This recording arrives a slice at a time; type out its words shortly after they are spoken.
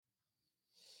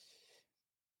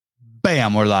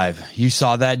Bam, we're live. You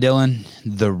saw that, Dylan?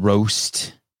 The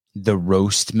roast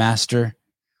master.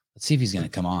 Let's see if he's going to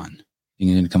come on.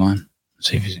 He's going to come on? Let's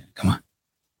see if he's going to come on.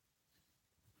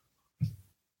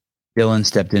 Dylan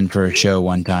stepped in for a show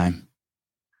one time.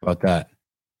 How about that?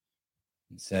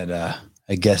 He said a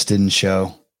guest didn't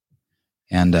show.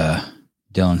 And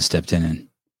Dylan stepped in and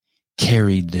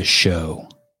carried the show.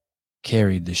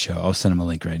 I'll send him a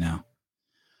link right now.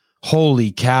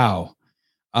 Holy cow.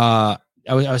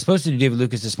 I was supposed to do David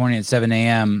Lucas this morning at 7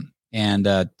 a.m. And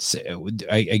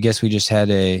I guess we just had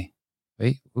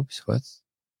what's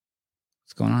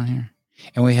going on here?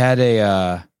 And we had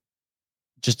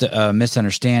just a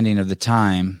misunderstanding of the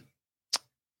time.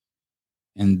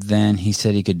 And then he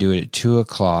said he could do it at 2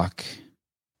 o'clock.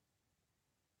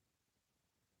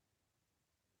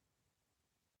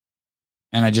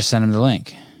 And I just sent him the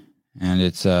link. And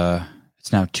it's now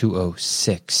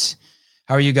 2:06.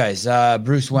 How are you guys?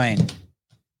 Bruce Wayne.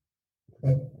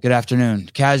 Good afternoon.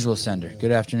 Casual Sender.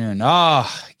 Good afternoon.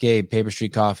 Gabe, Paper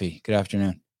Street Coffee. Good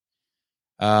afternoon.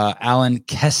 Alan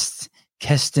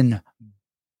Keston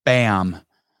Bam.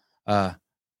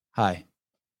 Hi.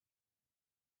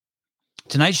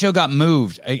 Tonight's show got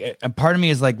moved. A part of me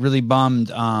is like really bummed,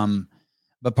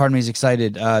 but part of me is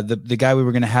excited. The guy we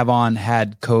were going to have on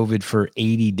had COVID for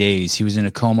 80 days. He was in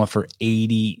a coma for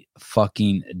 80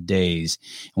 fucking days.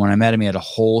 And when I met him, he had a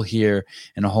hole here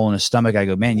and a hole in his stomach. I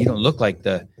go, man, you don't look like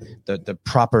the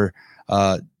proper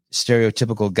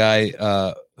stereotypical guy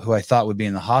who I thought would be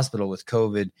in the hospital with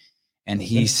COVID. And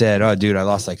he said, oh, dude, I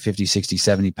lost like 50, 60,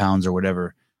 70 pounds or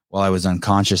whatever while I was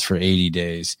unconscious for 80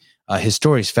 days. His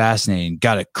story is fascinating.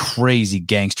 Got a crazy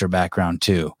gangster background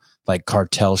too, like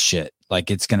cartel shit. Like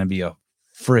it's going to be a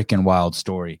freaking wild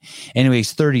story. Anyway,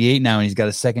 he's 38 now and he's got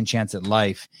a second chance at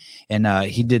life. And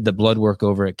he did the blood work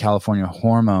over at California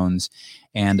Hormones.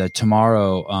 And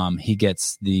tomorrow he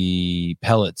gets the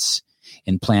pellets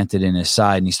implanted in his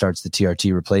side and he starts the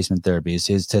TRT replacement therapy. His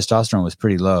testosterone was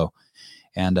pretty low.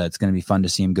 And it's going to be fun to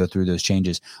see him go through those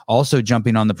changes. Also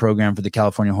jumping on the program for the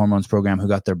California Hormones program who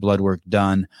got their blood work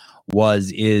done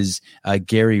is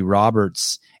Gary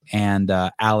Roberts and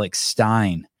Alex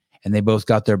Stein. And they both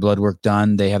got their blood work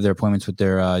done. They have their appointments with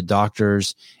their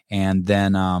doctors. And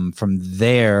then from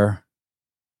there,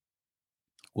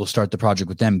 we'll start the project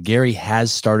with them. Gary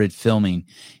has started filming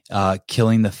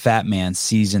Killing the Fat Man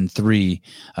Season 3,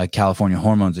 California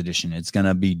Hormones edition. It's going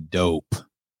to be dope.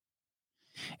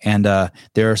 And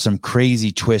there are some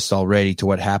crazy twists already to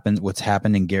what's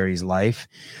happened in Gary's life.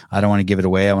 I don't want to give it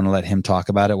away. I want to let him talk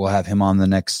about it. We'll have him on the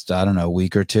next,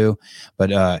 week or two.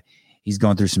 But he's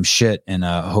going through some shit, and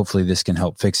hopefully this can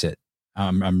help fix it.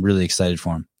 I'm really excited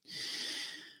for him.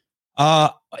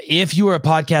 If you are a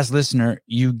podcast listener,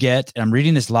 you get, I'm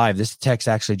reading this live. This text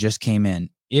actually just came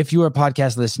in. If you are a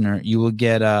podcast listener, you will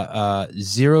get a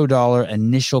 $0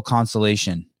 initial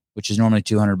consolation, which is normally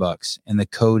 $200, and the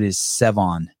code is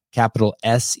SEVAN, capital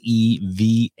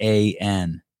SEVAN.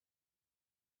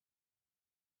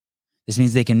 This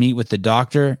means they can meet with the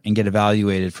doctor and get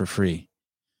evaluated for free.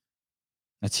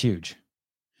 That's huge.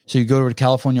 So you go over to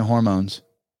California Hormones,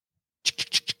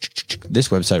 this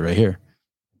website right here.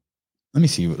 Let me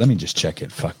see. Let me just check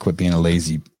it. Fuck, quit being a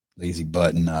lazy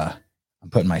butt. And I'm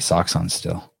putting my socks on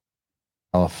still.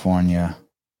 California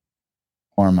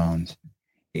Hormones.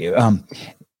 California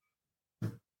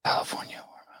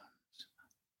Hormones.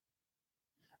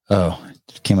 Oh,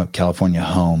 it came up California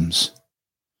Homes.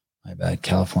 My bad.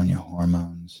 California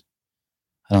Hormones.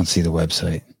 I don't see the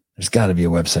website. There's got to be a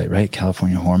website, right?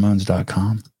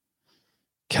 CaliforniaHormones.com.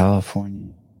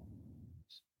 California.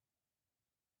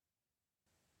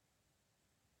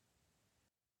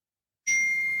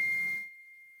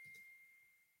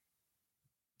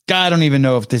 God, I don't even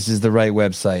know if this is the right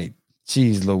website.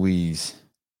 Jeez Louise.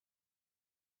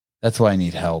 That's why I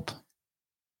need help.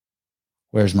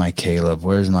 Where's my Caleb?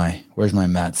 Where's my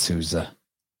Matt Souza?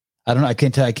 I don't know. I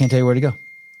can't tell you where to go.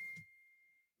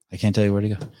 I can't tell you where to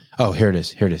go. Oh, here it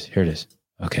is.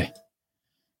 Okay.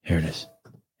 Here it is.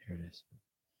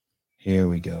 Here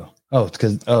we go. Oh, it's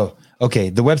because, okay.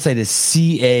 The website is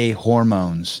CA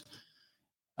Hormones.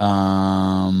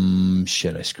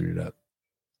 Shit, I screwed it up.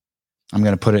 I'm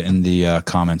going to put it in the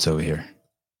comments over here.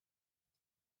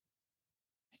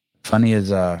 Funny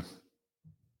as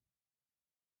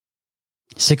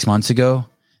 6 months ago,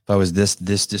 if I was this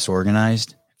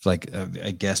disorganized, if like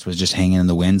a guest was just hanging in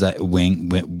the wind, a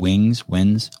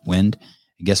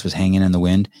guest was hanging in the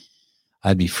wind,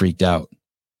 I'd be freaked out.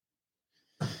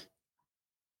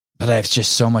 But I have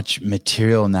just so much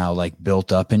material now, like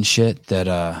built up and shit that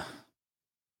I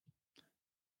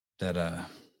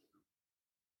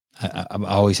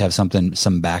always have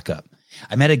some backup.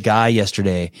 I met a guy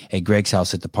yesterday at Greg's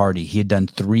house at the party. He had done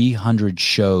 300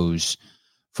 shows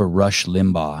for Rush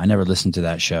Limbaugh. I never listened to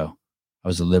that show. I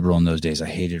was a liberal in those days. I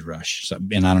hated Rush,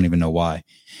 and I don't even know why.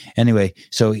 Anyway,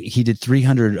 so he did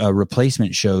 300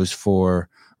 replacement shows for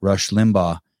Rush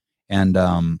Limbaugh,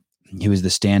 and he was the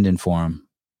stand-in for him,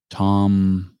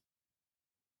 Tom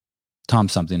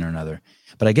something or another.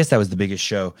 But I guess that was the biggest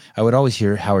show. I would always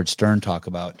hear Howard Stern talk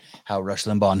about how Rush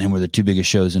Limbaugh and him were the two biggest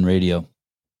shows in radio.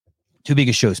 Two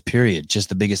biggest shows, period. Just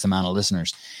the biggest amount of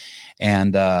listeners.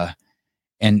 And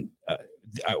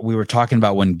we were talking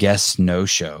about when guests no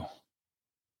show.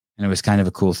 And it was kind of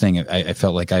a cool thing. I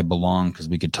felt like I belonged because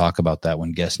we could talk about that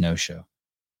when guests no show.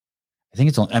 I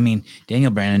think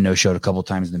Daniel Brandon no showed a couple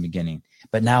times in the beginning,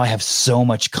 but now I have so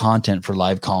much content for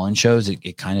live call-in shows.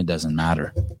 It kind of doesn't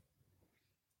matter.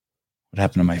 What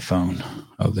happened to my phone?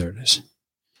 Oh, there it is.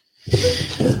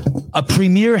 A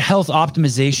premier health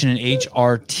optimization and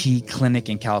HRT clinic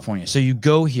in California. So you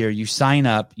go here, you sign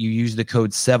up, you use the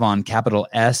code SEVAN, capital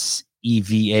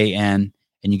SEVAN,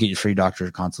 and you get your free doctor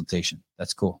consultation.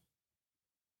 That's cool.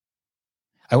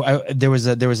 There was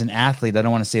an athlete, I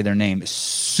don't want to say their name,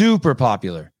 super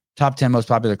popular, top 10 most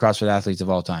popular CrossFit athletes of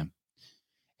all time.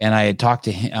 And I had talked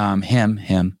to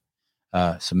him,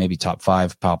 so maybe top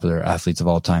 5 popular athletes of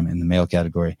all time in the male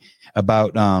category,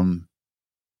 about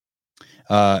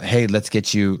hey, let's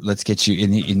get you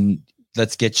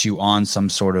on some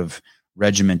sort of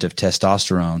regiment of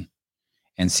testosterone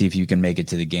and see if you can make it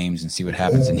to the games and see what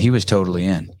happens. And he was totally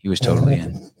in.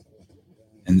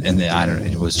 And I don't know,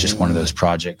 it was just one of those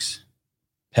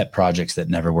pet projects that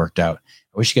never worked out.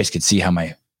 I wish you guys could see how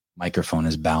my microphone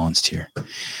is balanced here.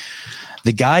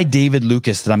 The guy, David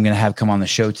Lucas, that I'm going to have come on the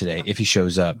show today, if he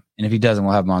shows up, and if he doesn't,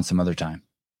 we'll have him on some other time.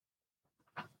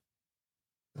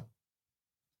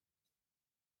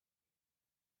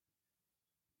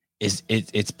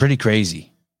 It's pretty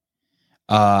crazy.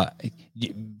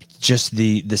 Just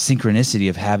the synchronicity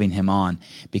of having him on,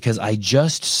 because I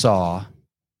just saw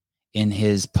in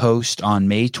his post on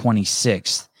May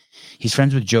 26th, he's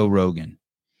friends with Joe Rogan,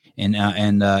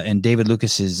 and David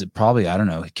Lucas is probably, I don't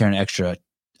know, carrying an extra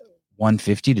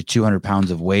 150 to 200 pounds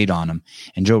of weight on him.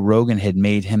 And Joe Rogan had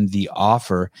made him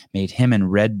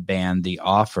and Red Band the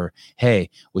offer. Hey,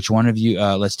 which one of you,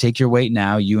 let's take your weight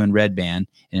now, you and Red Band,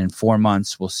 and in 4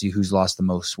 months, we'll see who's lost the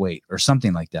most weight or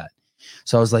something like that.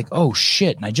 So I was like, oh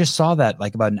shit. And I just saw that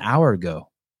like about an hour ago.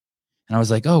 And I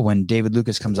was like, oh, when David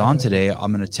Lucas comes on today,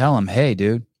 I'm going to tell him, hey,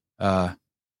 dude, I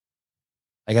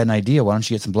got an idea. Why don't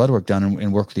you get some blood work done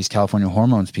and work with these California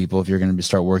hormones people if you're going to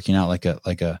start working out like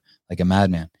a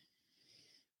madman.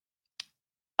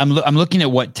 I'm looking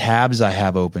at what tabs I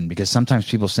have open, because sometimes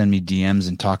people send me DMs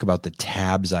and talk about the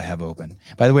tabs I have open.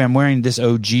 By the way, I'm wearing this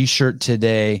OG shirt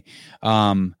today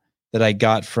that I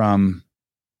got from,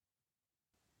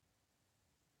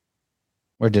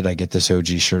 where did I get this OG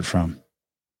shirt from?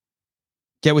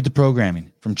 Get With the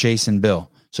Programming, from Chase and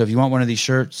Bill. So if you want one of these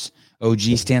shirts, OG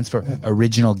stands for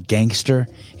Original Gangster,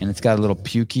 and it's got a little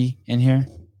pukey in here.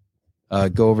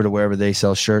 Go over to wherever they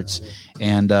sell shirts.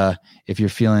 And if you're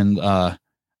feeling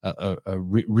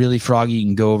really froggy, you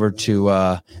can go over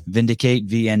to Vindicate,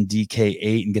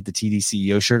 VNDK8, and get the TD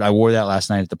CEO shirt. I wore that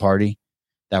last night at the party.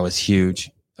 That was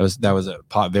huge. That was a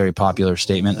very popular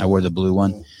statement. I wore the blue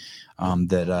one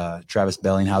that Travis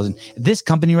Bellinghausen. This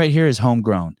company right here is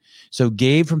homegrown. So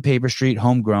Gabe from Paper Street,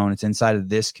 homegrown. It's inside of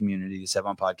this community, the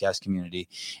Sevan Podcast community.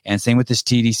 And same with this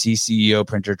TDC CEO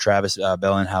printer, Travis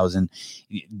Bellinghausen.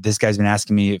 This guy's been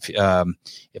asking me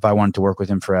if I wanted to work with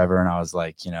him forever. And I was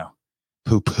like,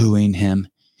 poo-pooing him.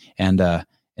 And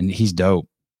he's dope.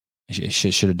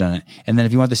 Should have done it. And then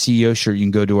if you want the CEO shirt, you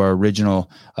can go to our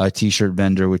original t-shirt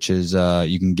vendor, which is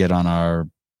you can get on our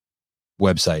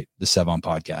website, the Sevan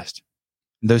Podcast.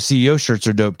 Those CEO shirts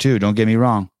are dope too. Don't get me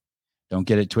wrong. Don't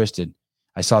get it twisted.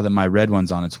 I saw that my red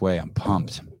one's on its way. I'm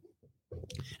pumped.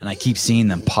 And I keep seeing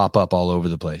them pop up all over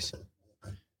the place.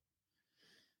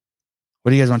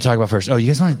 What do you guys want to talk about first? Oh, you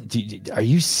guys are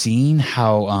you seeing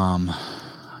how,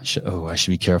 I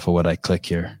should be careful what I click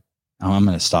here. Oh, I'm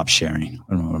going to stop sharing.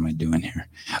 What am I doing here?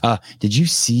 Did you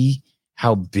see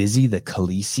how busy the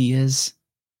Khaleesi is?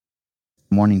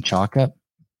 Morning Chalk Up.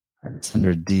 Send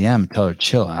her a DM. Tell her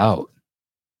chill out.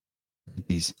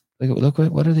 Look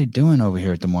what are they doing over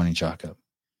here at the Morning Chalk Up?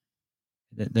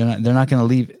 They're not going to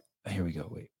leave. Here we go.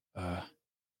 Wait.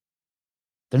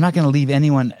 They're not going to leave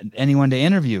anyone to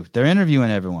interview. They're interviewing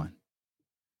everyone.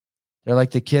 They're like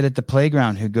the kid at the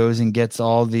playground who goes and gets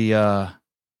all the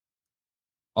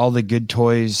good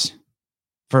toys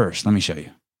first. Let me show you.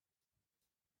 Let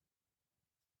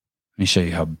me show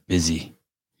you how busy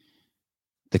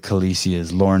the Khaleesi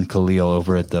is, Lauren Khalil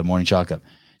over at the Morning Chalk Up.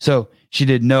 So she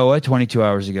did Noah 22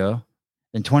 hours ago.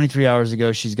 Then 23 hours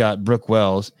ago, she's got Brooke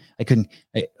Wells.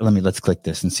 Let's click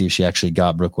this and see if she actually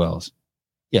got Brooke Wells.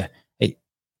 Yeah. Hey,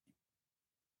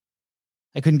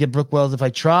 I couldn't get Brooke Wells if I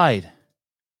tried.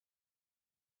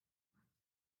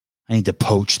 I need to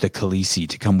poach the Khaleesi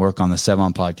to come work on the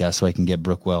Sevon podcast so I can get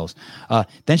Brooke Wells.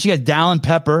 Then she got Dallin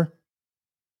Pepper,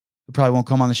 who probably won't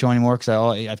come on the show anymore because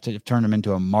I've turned him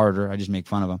into a martyr. I just make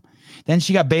fun of him. Then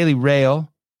she got Bailey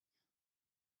Rail.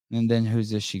 And then who's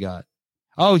this she got?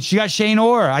 Oh, she got Shane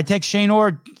Orr. I text Shane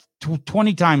Orr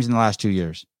 20 times in the last 2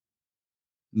 years.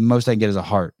 Most I can get is a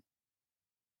heart.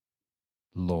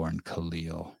 Lauren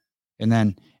Khalil. And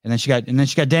then she got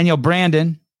Danielle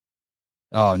Brandon.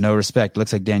 Oh, no respect.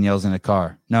 Looks like Danielle's in a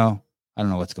car. No, I don't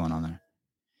know what's going on there.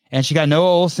 And she got Noah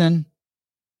Olson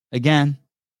again.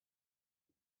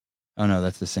 Oh, no,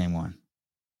 that's the same one.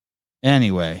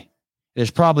 Anyway,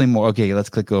 there's probably more. Okay, let's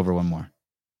click over one more.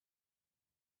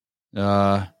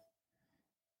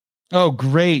 Oh,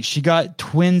 great. She got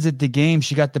twins at the game.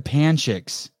 She got the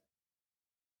Panchicks.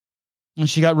 And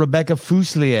she got Rebecca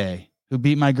Fuselier, who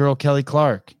beat my girl Kelly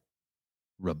Clark.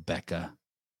 Rebecca.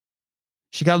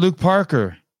 She got Luke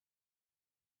Parker.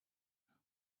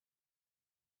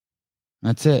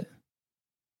 That's it.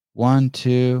 1,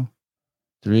 2,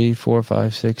 3, 4,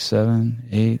 5, 6, 7,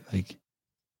 8. Like,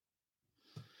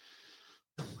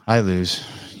 I lose.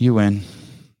 You win.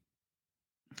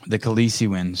 The Khaleesi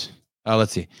wins.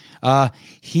 Let's see.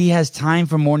 He has time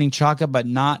for Morning Chalk Up, but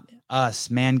not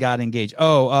us. Man got engaged.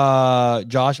 Oh,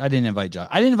 Josh. I didn't invite Josh.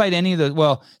 I didn't invite any of those.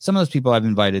 Well, some of those people I've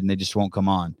invited and they just won't come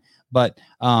on. But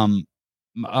I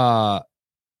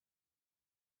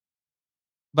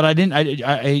didn't.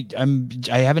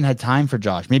 I haven't had time for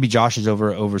Josh. Maybe Josh is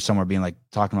over somewhere being like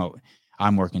talking about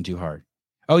I'm working too hard.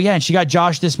 Oh yeah, and she got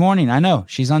Josh this morning. I know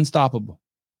she's unstoppable.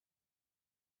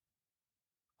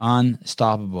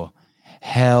 Unstoppable.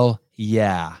 Hell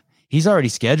yeah. He's already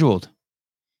scheduled.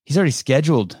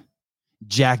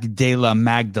 Jack Della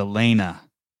Magdalena.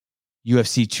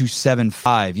 UFC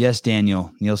 275. Yes,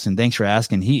 Daniel Nielsen. Thanks for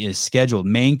asking. He is scheduled.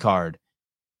 Main card.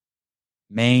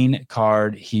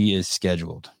 He is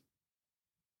scheduled.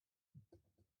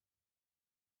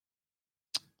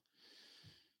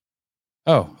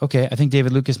 Oh, okay. I think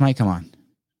David Lucas might come on.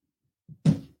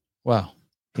 Wow.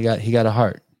 He got a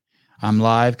heart. I'm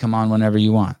live. Come on whenever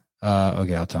you want.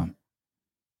 Okay, I'll tell him.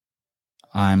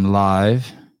 I'm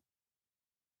live.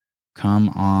 Come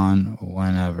on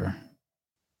whenever.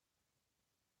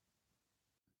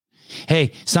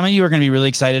 Hey, some of you are going to be really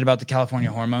excited about the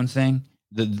California hormones thing,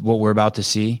 what we're about to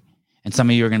see. And some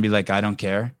of you are going to be like, I don't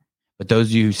care. But those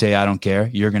of you who say, I don't care,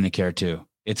 you're going to care too.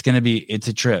 It's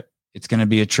a trip. It's going to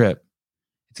be a trip.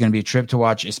 It's going to be a trip to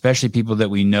watch, especially people that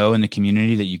we know in the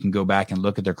community that you can go back and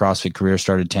look at their CrossFit career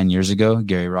started 10 years ago.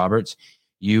 Gary Roberts,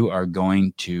 you are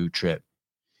going to trip.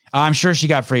 I'm sure she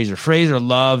got Fraser. Fraser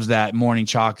loves that Morning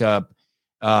Chalk Up.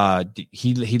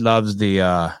 He loves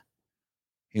the,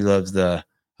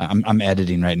 I'm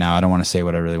editing right now. I don't want to say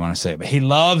what I really want to say, but he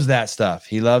loves that stuff.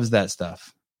 He loves that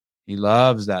stuff.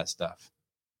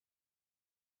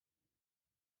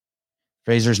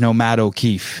 Fraser's no Matt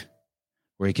O'Keefe,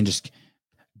 where he can just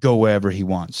go wherever he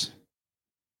wants.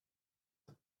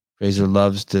 Fraser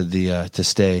loves to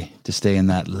stay in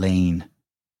that lane.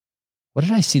 What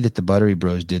did I see that the Buttery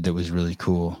Bros did that was really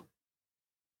cool?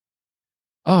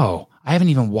 Oh, I haven't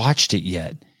even watched it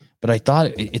yet, but I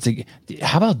thought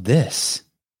how about this?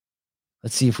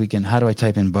 Let's see if we can. How do I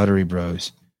type in Buttery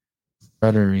Bros?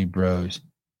 Buttery Bros.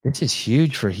 This is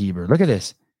huge for Heber. Look at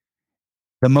this.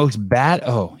 The most bad.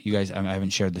 Oh, you guys, I haven't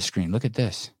shared the screen. Look at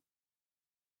this.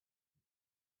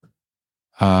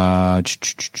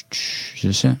 Is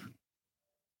this it?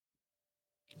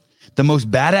 The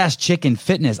most badass chick in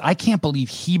fitness. I can't believe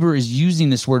Heber is using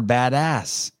this word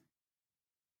badass.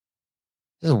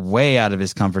 This is way out of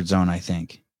his comfort zone, I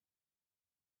think.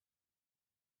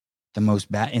 The most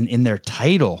bad in their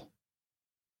title.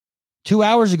 2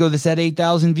 hours ago, this had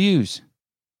 8,000 views.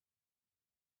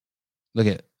 Look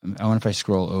at, I wonder if I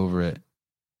scroll over it.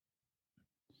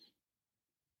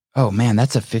 Oh man,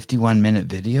 that's a 51-minute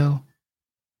video.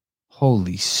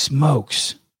 Holy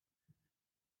smokes.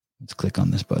 Let's click on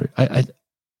this butter.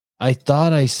 I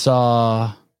thought I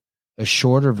saw a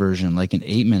shorter version, like an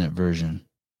 8-minute version.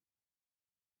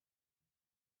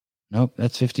 Nope,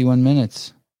 that's 51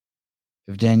 minutes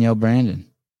of Danielle Brandon.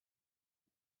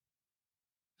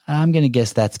 I'm going to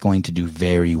guess that's going to do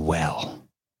very well.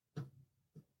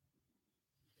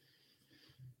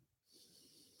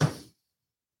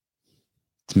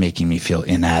 It's making me feel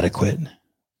inadequate.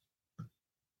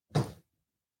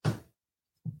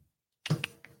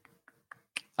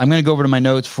 I'm going to go over to my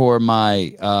notes for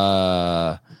my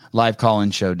live call-in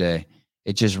show day.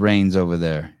 It just rains over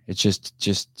there. It's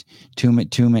just too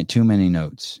many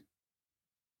notes.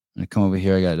 I'm going to come over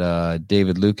here. I got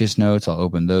David Lucas notes. I'll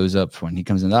open those up for when he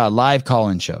comes in. Live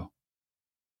call-in show.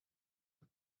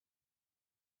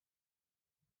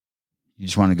 You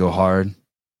just want to go hard? You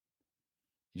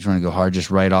just want to go hard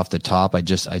just right off the top? I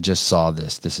just saw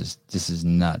this. This is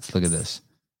nuts. Look at this.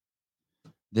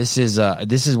 This is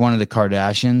one of the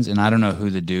Kardashians, and I don't know who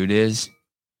the dude is.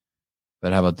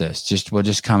 But how about this? We'll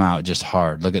just come out just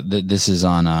hard. Look at this is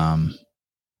on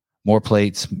More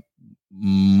Plates,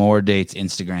 More Dates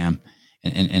Instagram,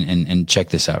 and check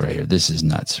this out right here. This is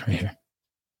nuts right here.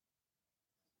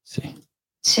 Let's see.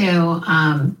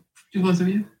 To both of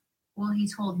you? Well, he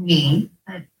told me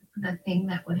that the thing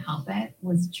that would help it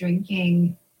was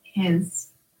drinking his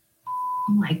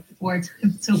like 4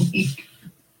 times a week.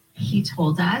 He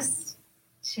told us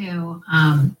to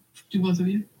both of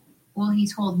you? Well, he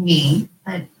told me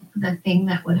that the thing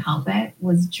that would help it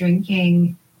was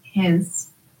drinking his.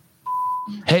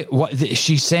 Hey,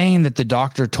 she's saying that the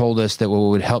doctor told us that what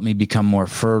would help me become more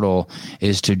fertile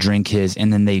is to drink his,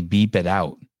 and then they beep it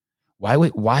out. Why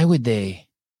would they?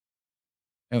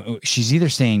 She's either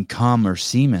saying cum or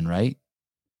semen, right?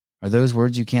 Are those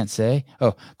words you can't say?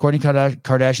 Oh, Kourtney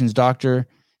Kardashian's doctor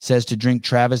says to drink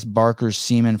Travis Barker's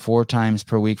semen 4 times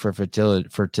per week for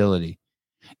fertility.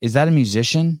 Is that a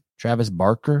musician, Travis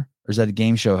Barker? Or is that a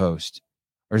game show host?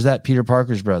 Or is that Peter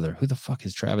Parker's brother? Who the fuck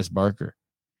is Travis Barker?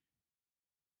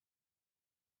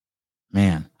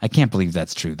 Man, I can't believe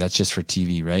that's true. That's just for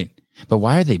TV, right? But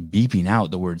why are they beeping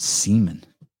out the word semen?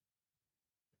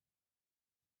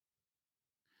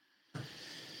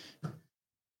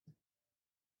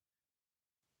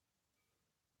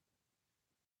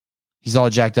 He's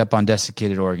all jacked up on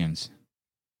desiccated organs.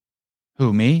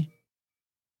 Who, me?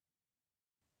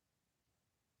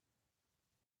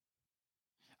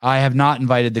 I have not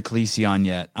invited the Khaleesi on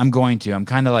yet. I'm going to. I'm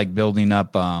kind of like building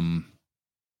up. Blink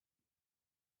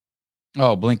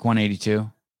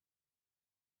 182.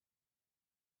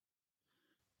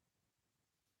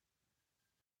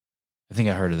 I think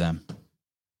I heard of them.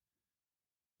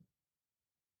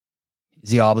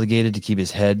 Is he obligated to keep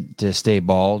his head to stay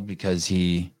bald because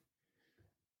he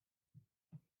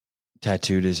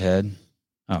tattooed his head?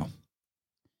 Oh.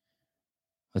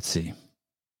 Let's see.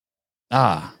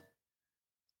 Well,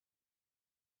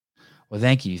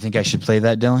 thank you. You think I should play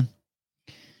that, Dylan?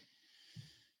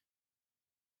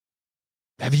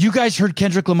 Have you guys heard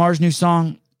Kendrick Lamar's new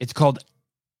song? It's called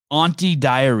Auntie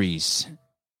Diaries.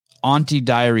 Auntie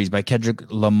Diaries by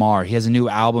Kendrick Lamar. He has a new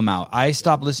album out. I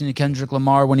stopped listening to Kendrick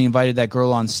Lamar when he invited that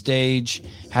girl on stage,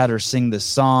 had her sing the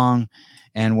song,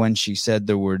 and when she said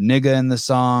the word nigga in the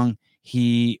song,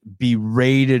 he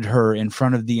berated her in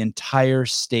front of the entire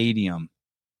stadium.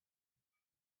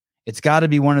 It's got to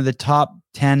be one of the top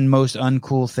 10 most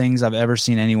uncool things I've ever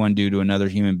seen anyone do to another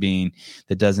human being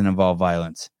that doesn't involve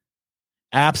violence.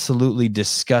 Absolutely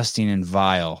disgusting and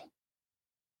vile.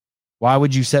 Why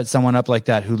would you set someone up like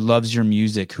that who loves your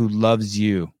music, who loves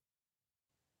you?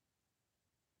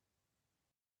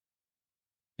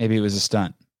 Maybe it was a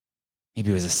stunt.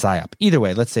 Maybe it was a psyop. Either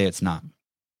way, let's say it's not.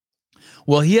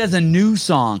 Well, he has a new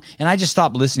song, and I just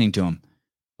stopped listening to him.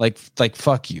 Like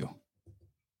fuck you.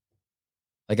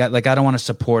 I don't want to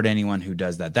support anyone who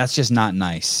does that. That's just not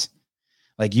nice.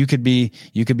 Like you could be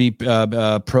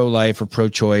pro-life or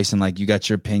pro-choice, and like you got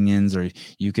your opinions, or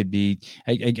you could be.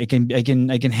 I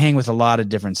can hang with a lot of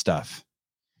different stuff.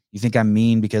 You think I'm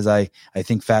mean because I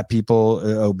think fat people,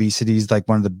 obesity is like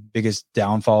one of the biggest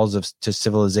downfalls to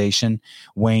civilization,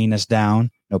 weighing us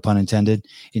down. No pun intended.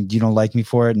 And you don't like me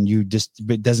for it, and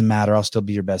it doesn't matter. I'll still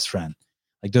be your best friend.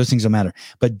 Like those things don't matter.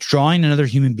 But drawing another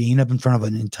human being up in front of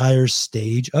an entire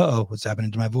stage. What's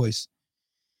happening to my voice?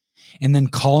 And then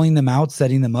calling them out,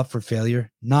 setting them up for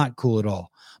failure. Not cool at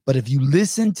all. But if you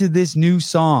listen to this new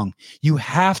song, you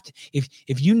have to,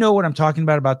 if you know what I'm talking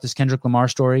about this Kendrick Lamar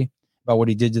story, about what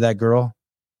he did to that girl.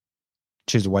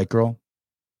 She's a white girl.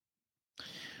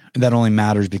 And that only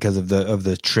matters because of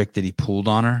the trick that he pulled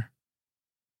on her.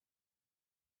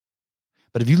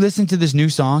 But if you listen to this new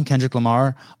song, Kendrick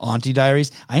Lamar, Auntie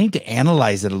Diaries, I need to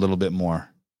analyze it a little bit more.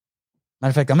 Matter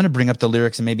of fact, I'm going to bring up the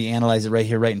lyrics and maybe analyze it right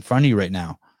here, right in front of you right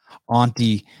now.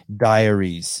 Auntie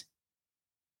Diaries.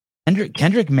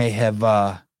 Kendrick may have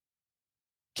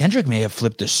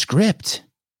flipped the script.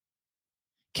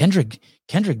 Kendrick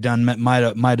might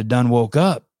have done woke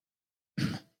up.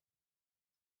 What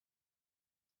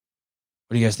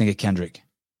do you guys think of Kendrick?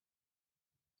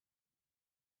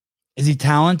 Is he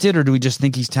talented, or do we just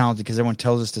think he's talented because everyone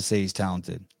tells us to say he's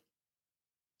talented?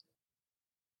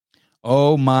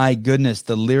 Oh my goodness,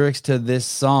 the lyrics to this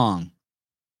song.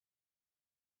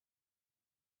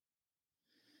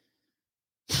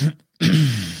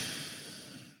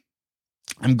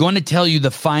 I'm going to tell you the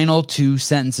final two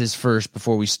sentences first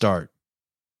before we start.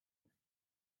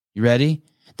 You ready?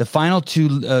 The final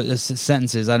two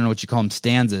sentences, I don't know what you call them,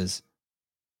 stanzas.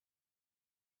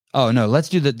 Oh no, let's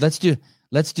do the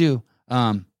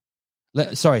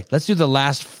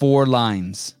last four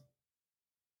lines.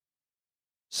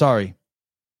 Sorry.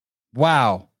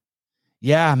 Wow.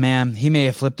 Yeah, man, he may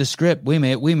have flipped the script. We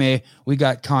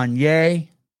got Kanye.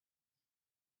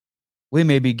 We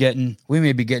may be getting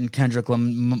Kendrick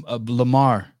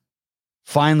Lamar.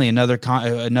 Finally, another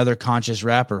conscious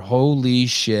rapper. Holy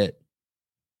shit.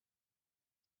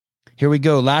 Here we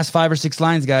go. Last 5 or 6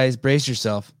 lines, guys. Brace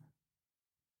yourself.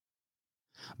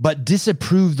 But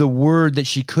disapprove the word that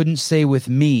she couldn't say with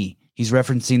me. He's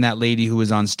referencing that lady who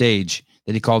was on stage,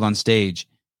 that he called on stage.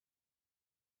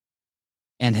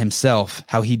 And himself,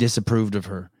 how he disapproved of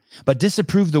her. But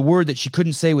disapprove the word that she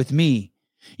couldn't say with me.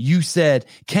 You said,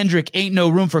 Kendrick, ain't no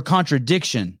room for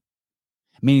contradiction.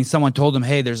 Meaning someone told him,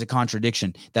 hey, there's a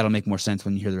contradiction. That'll make more sense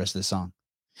when you hear the rest of the song.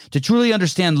 To truly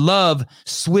understand love,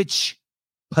 switch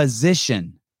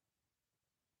position.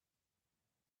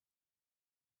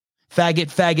 Faggot,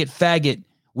 faggot, faggot.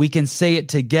 We can say it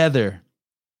together.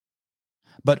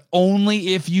 But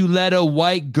only if you let a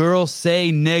white girl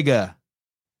say nigga.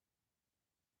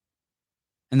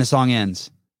 And the song ends.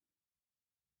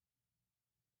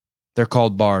 They're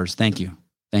called bars. Thank you.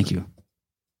 Thank you.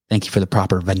 Thank you for the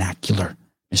proper vernacular,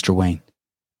 Mr. Wayne.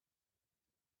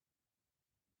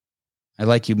 I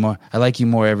like you more. I like you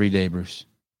more every day, Bruce.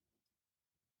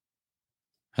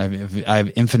 I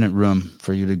have infinite room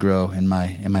for you to grow in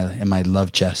my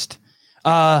love chest.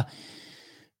 I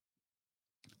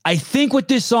think what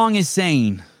this song is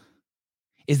saying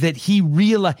is that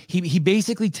he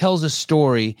basically tells a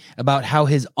story about how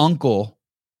his uncle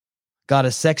got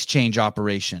a sex change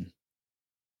operation.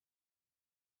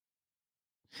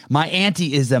 My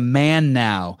auntie is a man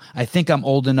now. I think I'm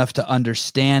old enough to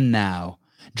understand now.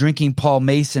 Drinking Paul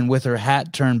Mason with her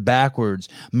hat turned backwards.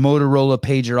 Motorola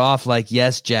pager off like,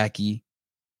 yes, Jackie.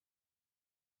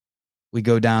 We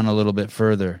go down a little bit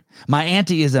further. My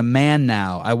auntie is a man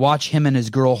now. I watch him and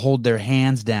his girl hold their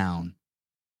hands down.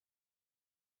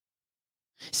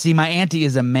 See, my auntie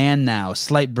is a man now.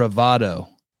 Slight bravado.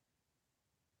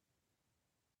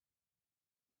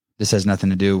 This has nothing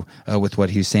to do with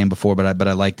what he was saying before, but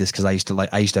I like this because I used to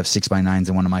have 6x9s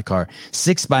in one of my car.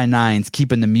 6x9s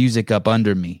keeping the music up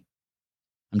under me.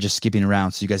 I'm just skipping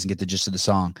around so you guys can get the gist of the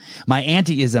song. My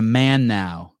auntie is a man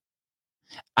now.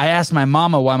 I asked my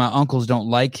mama why my uncles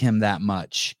don't like him that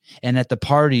much, and at the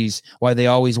parties why they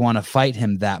always want to fight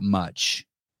him that much.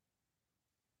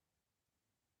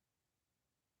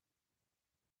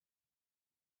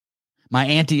 My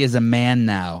auntie is a man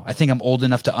now. I think I'm old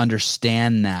enough to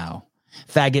understand now.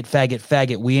 Faggot, faggot,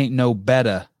 faggot, we ain't no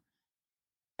better.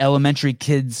 Elementary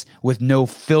kids with no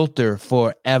filter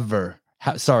forever.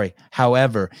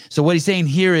 However. So what he's saying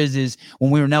here is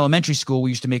when we were in elementary school, we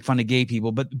used to make fun of gay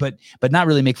people, but not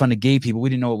really make fun of gay people. We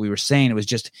didn't know what we were saying. It was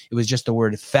just the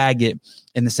word faggot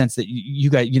in the sense that you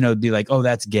guys, be like, oh,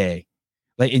 that's gay.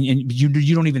 Like, and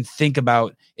you don't even think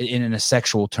about it in a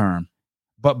sexual term,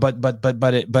 but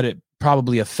it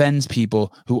probably offends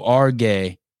people who are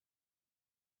gay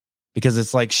because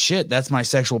it's like, shit, that's my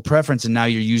sexual preference. And now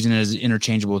you're using it as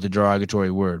interchangeable with a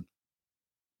derogatory word.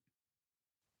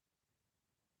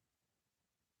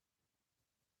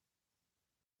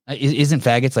 Isn't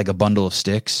faggots like a bundle of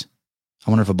sticks? I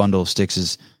wonder if a bundle of sticks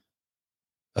is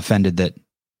offended that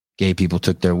gay people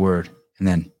took their word and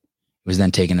then it was then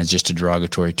taken as just a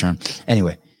derogatory term.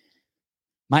 Anyway,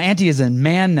 my auntie is a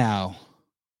man now.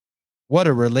 What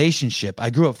a relationship. I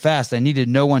grew up fast. I needed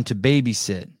no one to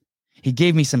babysit. He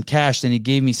gave me some cash, then he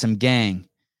gave me some gang.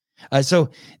 So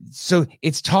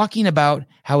it's talking about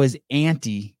how his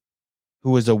auntie, who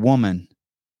was a woman,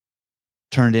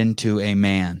 turned into a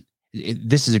man.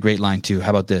 This is a great line too.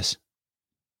 How about this?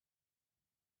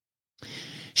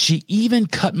 She even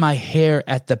cut my hair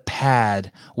at the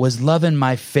pad, was loving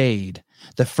my fade.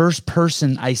 The first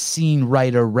person I seen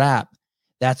write a rap.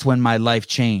 That's when my life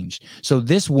changed. So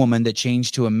this woman that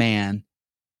changed to a man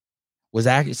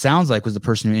it sounds like was the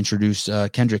person who introduced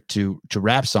Kendrick to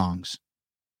rap songs.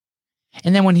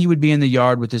 And then when he would be in the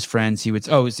yard with his friends, he would,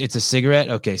 it's a cigarette.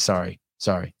 Okay. Sorry.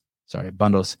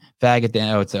 Bundles,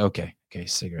 faggot. It's okay.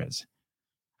 Cigarettes.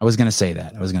 I was going to say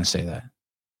that.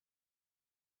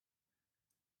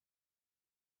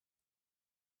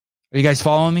 Are you guys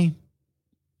following me?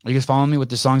 Are you guys following me what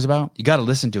this song's about? You got to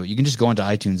listen to it. You can just go onto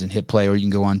iTunes and hit play, or you can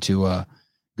go onto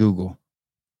Google.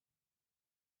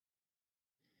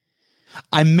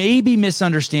 I may be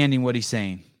misunderstanding what he's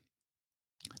saying.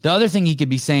 The other thing he could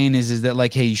be saying is that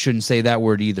like, hey, you shouldn't say that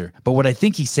word either. But what I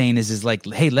think he's saying is like,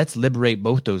 hey, let's liberate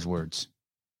both those words.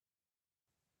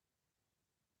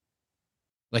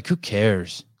 Like, who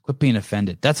cares? Quit being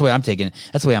offended. That's the way I'm taking it.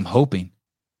 That's the way I'm hoping.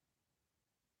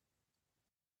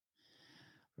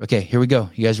 Okay, here we go.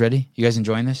 You guys ready? You guys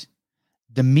enjoying this?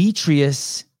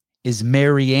 Demetrius is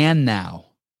Marianne now.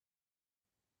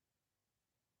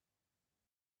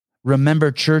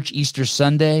 Remember church Easter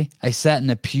Sunday? I sat in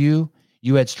a pew.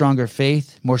 You had stronger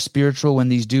faith, more spiritual when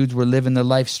these dudes were living their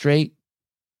life straight.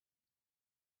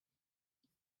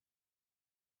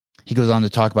 He goes on to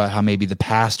talk about how maybe the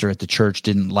pastor at the church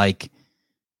didn't like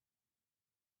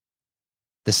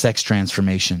the sex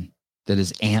transformation that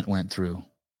his aunt went through.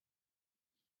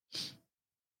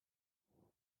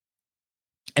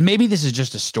 And maybe this is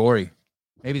just a story.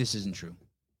 Maybe this isn't true.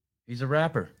 He's a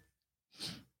rapper.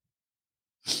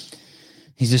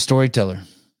 He's a storyteller.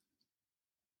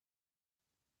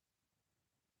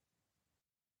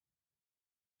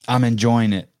 I'm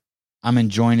enjoying it. I'm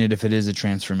enjoying it if it is a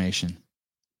transformation.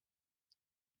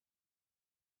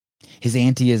 His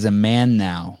auntie is a man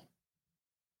now.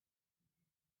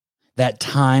 That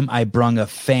time I brung a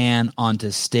fan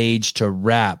onto stage to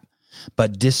rap,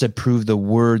 but disapproved the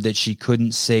word that she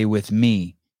couldn't say with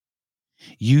me.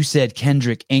 You said,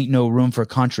 Kendrick, ain't no room for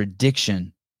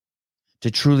contradiction.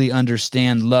 To truly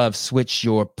understand love, switch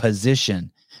your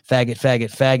position. Faggot,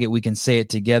 faggot, faggot, we can say it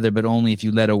together, but only if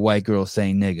you let a white girl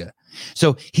say nigga.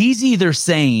 So he's either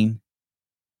saying,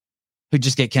 who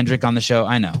just get Kendrick on the show?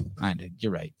 I know.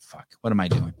 You're right. Fuck. What am I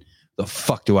doing? The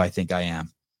fuck do I think I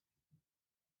am?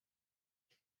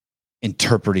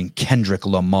 Interpreting Kendrick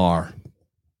Lamar.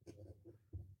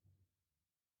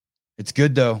 It's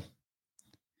good, though.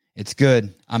 It's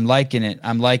good. I'm liking it.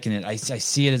 I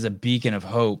see it as a beacon of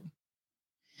hope.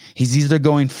 He's either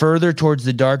going further towards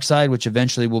the dark side, which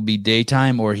eventually will be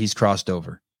daytime, or he's crossed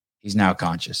over. He's now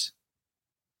conscious.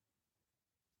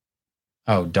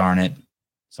 Oh, darn it.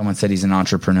 Someone said he's an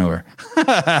entrepreneur.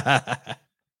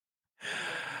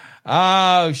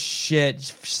 Oh, shit.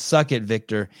 Suck it,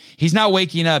 Victor. He's not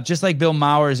waking up, just like Bill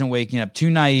Maher isn't waking up. Too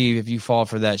naive if you fall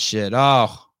for that shit.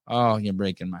 Oh, you're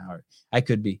breaking my heart. I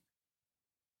could be.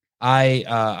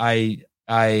 I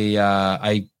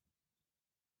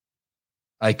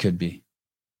could be.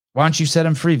 Why don't you set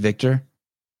him free, Victor?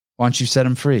 Why don't you set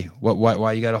him free?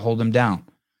 Why you got to hold him down?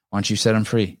 Why don't you set him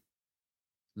free?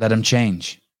 Let him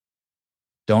change.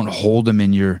 Don't hold him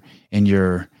in your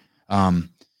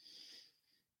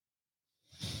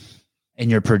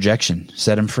projection.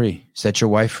 Set him free. Set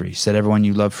your wife free. Set everyone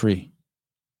you love free.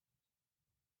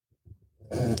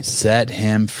 Set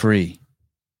him free.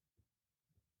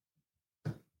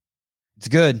 It's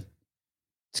good.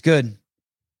 It's good.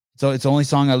 So it's the only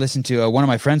song I listened to. One of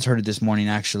my friends heard it this morning,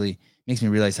 actually. Makes me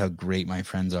realize how great my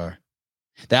friends are.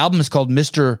 The album is called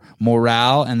Mr.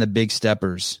 Morale and the Big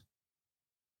Steppers.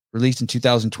 Released in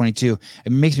 2022.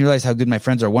 It makes me realize how good my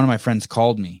friends are. One of my friends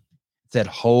called me. Said,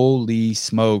 holy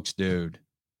smokes, dude.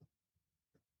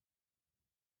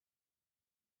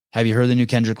 Have you heard the new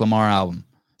Kendrick Lamar album?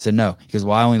 I said, no. He goes,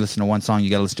 well, I only listen to one song. You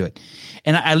got to listen to it.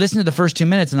 And I listened to the first 2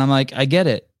 minutes and I'm like, I get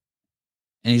it.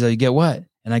 And he's like, you get what?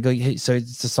 And I go, hey, so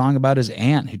it's a song about his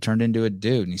aunt who turned into a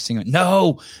dude. And he's singing,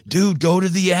 no, dude, go to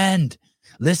the end.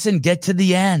 Listen, get to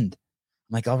the end.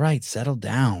 I'm like, all right, settle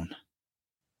down.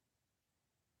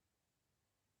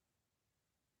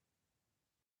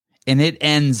 And it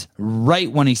ends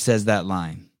right when he says that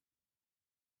line.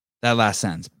 That last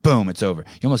sentence. Boom, it's over.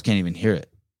 You almost can't even hear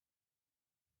it.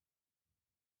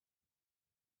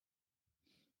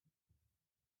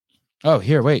 Oh,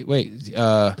 here, wait.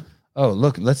 Oh,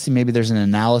 look, let's see. Maybe there's an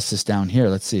analysis down here.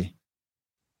 Let's see.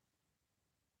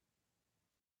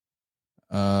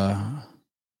 No.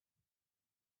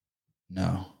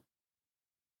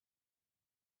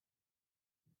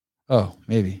 Oh,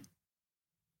 maybe.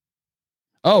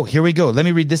 Oh, here we go. Let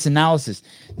me read this analysis.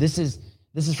 This is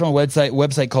from a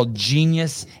website called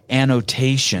Genius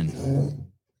Annotation.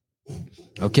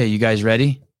 Okay, you guys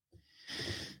ready?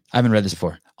 I haven't read this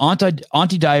before.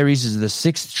 Auntie Diaries is the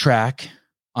 6th track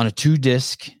on a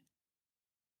 2-disc.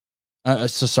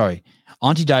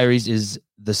 Auntie Diaries is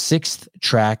the 6th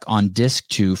track on disc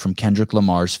 2 from Kendrick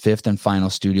Lamar's 5th and final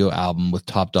studio album with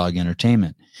Top Dog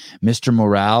Entertainment. Mr.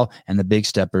 Morale and the Big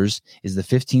Steppers is the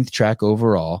 15th track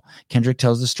overall. Kendrick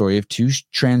tells the story of 2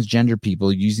 transgender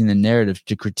people using the narrative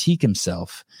to critique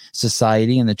himself,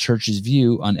 society, and the church's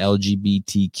view on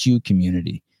LGBTQ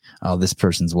community. Oh, this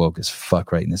person's woke as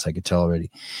fuck writing this. I could tell already.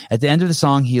 At the end of the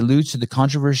song, he alludes to the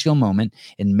controversial moment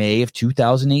in May of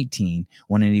 2018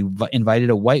 when he invited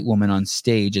a white woman on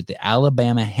stage at the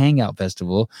Alabama Hangout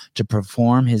Festival to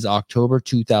perform his October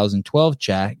 2012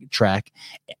 track,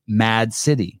 Mad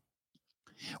City.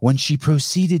 When she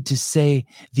proceeded to say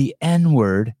the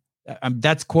N-word,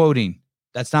 that's quoting.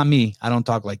 That's not me. I don't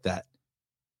talk like that.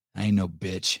 I ain't no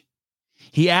bitch.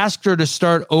 He asked her to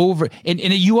start over. And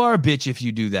you are a bitch if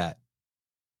you do that.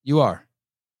 You are.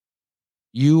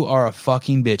 You are a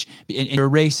fucking bitch. And you're a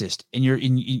racist. And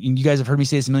you guys have heard me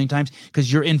say this a million times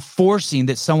because you're enforcing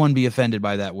that someone be offended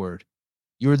by that word.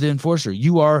 You're the enforcer.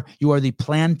 You are the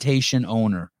plantation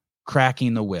owner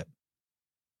cracking the whip.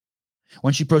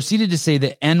 When she proceeded to say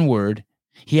the N-word,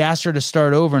 he asked her to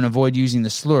start over and avoid using the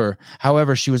slur.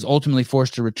 However, she was ultimately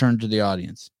forced to return to the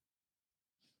audience.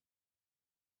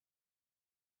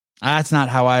 That's not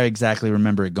how I exactly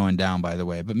remember it going down, by the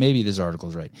way, but maybe this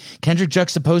article's right. Kendrick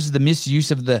juxtaposes the misuse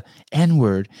of the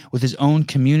N-word with his own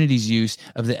community's use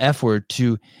of the F-word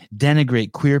to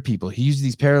denigrate queer people. He uses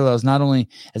these parallels not only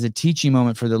as a teaching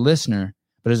moment for the listener,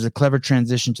 but as a clever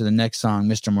transition to the next song,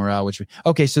 Mr. Morale,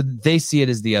 okay, so they see it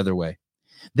as the other way.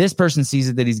 This person sees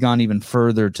it that he's gone even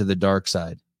further to the dark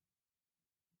side.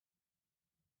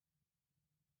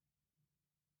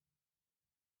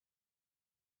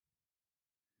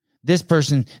 This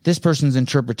person's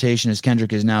interpretation is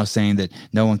Kendrick is now saying that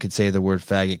no one could say the word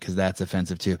faggot because that's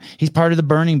offensive too. He's part of the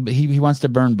burning. He wants to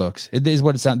burn books. It is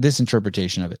what it sounds. This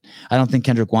interpretation of it. I don't think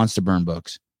Kendrick wants to burn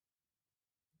books.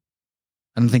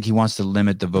 I don't think he wants to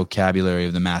limit the vocabulary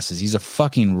of the masses. He's a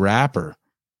fucking rapper.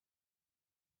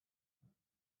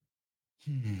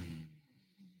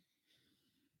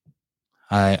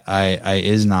 I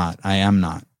is not. I am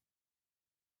not.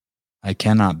 I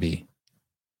cannot be.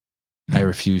 I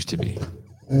refuse to be.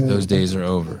 Those days are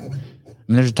over. I mean,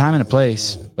 there's a time and a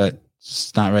place, but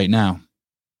it's not right now.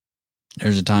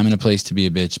 There's a time and a place to be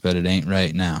a bitch, but it ain't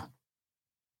right now.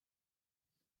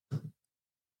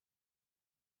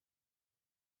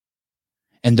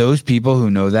 And those people who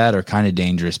know that are kind of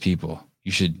dangerous people.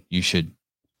 You should,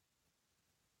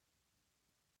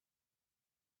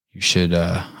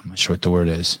 I'm not sure what the word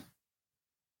is.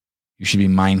 You should be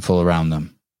mindful around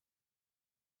them.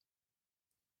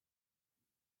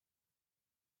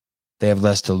 They have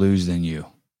less to lose than you.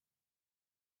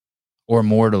 Or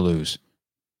more to lose.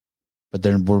 But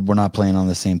then we're not playing on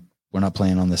the same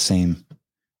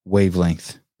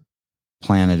wavelength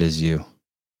planet as you.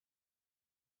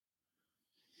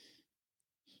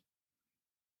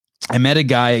 I met a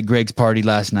guy at Greg's party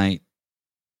last night.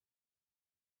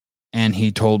 And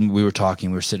he told me, we were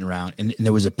sitting around, and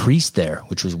there was a priest there,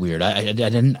 which was weird.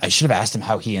 I should have asked him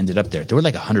how he ended up there. There were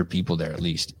like 100 people there at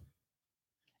least.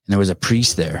 And there was a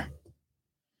priest there.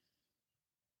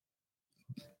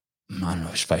 I don't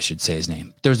know if I should say his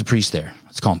name. There was a priest there.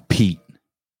 Let's call him Pete.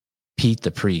 Pete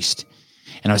the priest.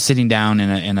 And I was sitting down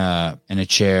in a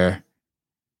chair,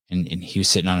 and he was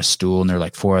sitting on a stool, and there were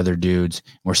like 4 other dudes.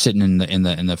 We're sitting in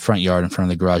the front yard in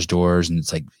front of the garage doors, and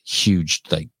it's like huge,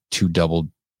 like 2 double,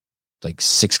 like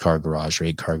 6-car garage or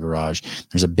 8-car garage.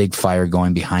 There's a big fire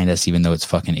going behind us, even though it's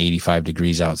fucking 85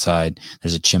 degrees outside.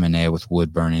 There's a chimney with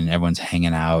wood burning. Everyone's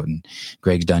hanging out, and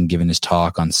Greg's done giving his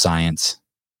talk on science.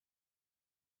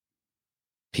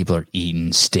 People are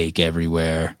eating steak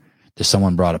everywhere. There's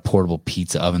someone brought a portable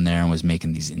pizza oven there and was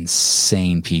making these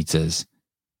insane pizzas.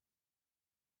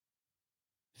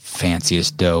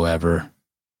 Fanciest dough ever.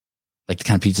 Like the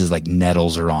kind of pizzas like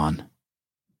Nettles are on.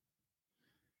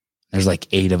 There's like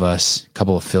 8 of us, a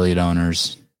couple of affiliate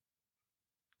owners,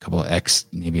 a couple of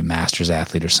maybe a master's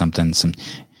athlete or something,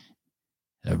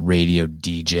 a radio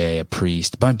DJ, a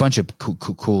priest, a bunch of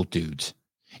cool dudes.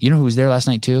 You know who was there last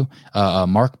night too?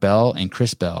 Mark Bell and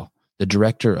Chris Bell, the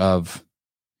director of,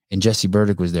 and Jesse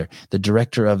Burdick was there. The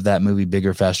director of that movie,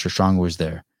 Bigger, Faster, Stronger, was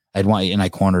there. And I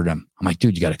cornered him. I'm like,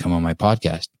 dude, you got to come on my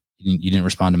podcast. You didn't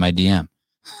respond to my DM.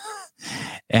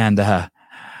 And I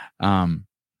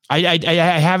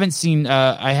haven't seen.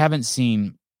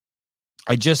 I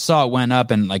just saw it went up,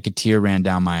 and like a tear ran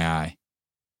down my eye.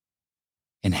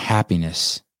 In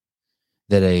happiness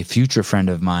that a future friend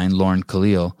of mine, Lauren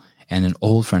Khalil, and an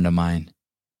old friend of mine,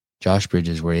 Josh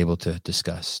Bridges, were able to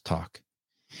talk.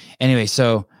 Anyway,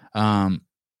 so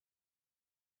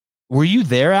were you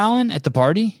there, Alan, at the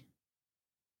party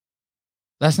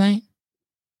last night?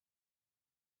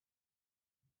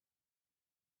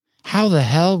 How the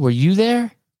hell were you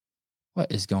there?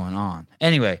 What is going on?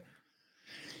 Anyway,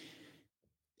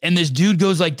 and this dude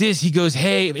goes like this. He goes,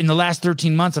 hey, in the last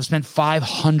 13 months, I've spent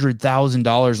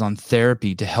 $500,000 on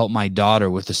therapy to help my daughter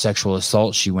with the sexual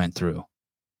assault she went through.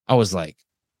 I was like,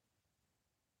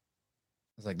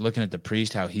 was like looking at the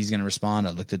priest, how he's going to respond.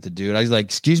 I looked at the dude. I was like,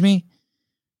 excuse me?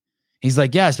 He's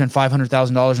like, yeah, I spent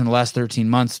 $500,000 in the last 13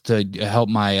 months to help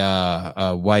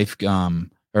my wife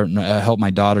help my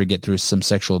daughter get through some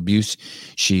sexual abuse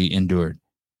she endured.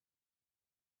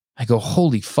 I go,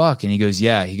 holy fuck. And he goes,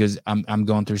 yeah. He goes, I'm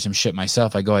going through some shit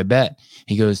myself. I go, I bet.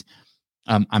 He goes,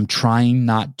 I'm trying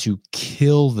not to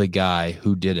kill the guy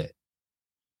who did it.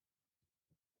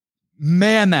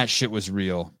 Man, that shit was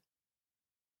real.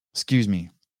 Excuse me.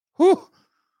 Whew.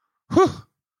 Whew.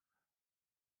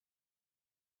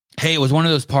 Hey, it was one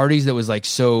of those parties that was like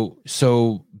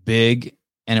so big,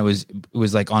 and it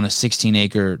was like on a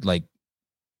 16-acre like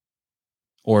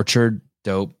orchard,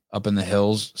 dope, up in the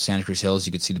hills, Santa Cruz Hills.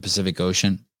 You could see the Pacific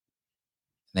Ocean.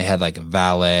 They had like a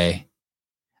valet.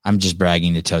 I'm just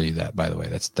bragging to tell you that, by the way.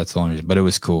 That's the only reason. But it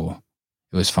was cool.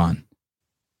 It was fun.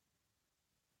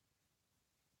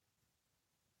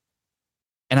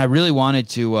 And I really wanted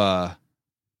to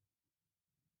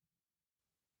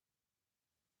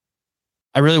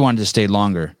stay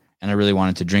longer, and I really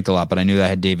wanted to drink a lot, but I knew that I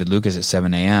had David Lucas at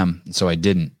 7 a.m. So I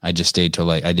didn't. I just stayed till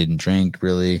like, I didn't drink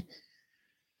really.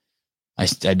 I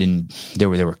didn't, there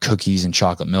were cookies and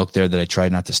chocolate milk there that I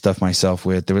tried not to stuff myself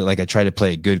with. There were like, I tried to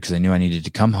play it good because I knew I needed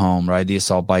to come home, ride the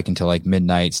assault bike until like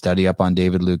midnight, study up on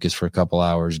David Lucas for a couple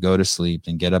hours, go to sleep,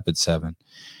 and get up at 7.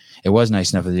 It was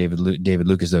nice enough of David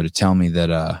Lucas though to tell me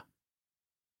that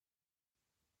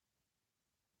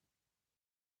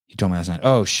he told me last night,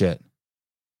 oh shit.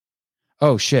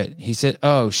 He said,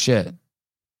 oh shit,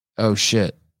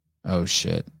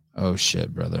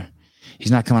 brother.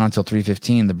 He's not coming on until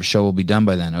 3:15. The show will be done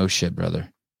by then. Oh shit,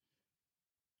 brother.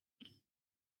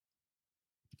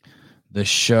 The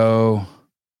show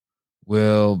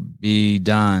will be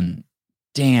done.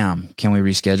 Damn. Can we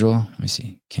reschedule? Let me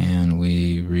see. Can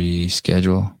we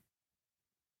reschedule?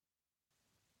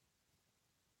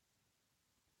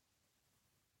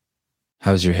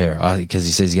 How's your hair? Because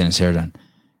he says he's getting his hair done.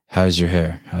 How's your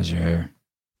hair?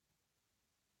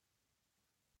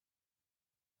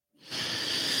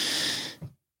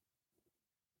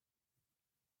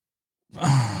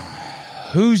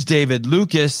 Who's David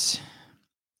Lucas?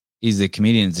 He's the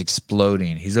comedian that's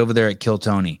exploding. He's over there at Kill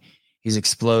Tony. He's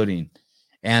exploding.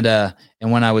 And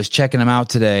when I was checking him out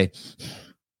today,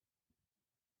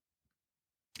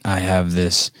 I have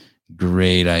this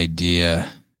great idea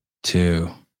too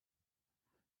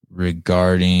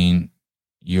regarding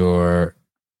your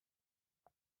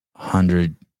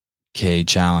 100K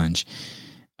challenge.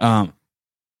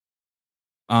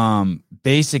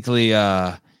 Basically,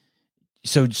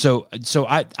 so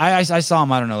I saw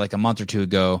him, I don't know, like a month or two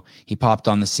ago. He popped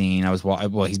on the scene. He's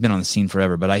been on the scene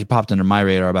forever, but he popped under my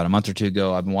radar about a month or two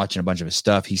ago. I've been watching a bunch of his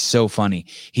stuff. He's so funny.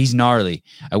 He's gnarly.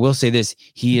 I will say this.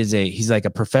 He's like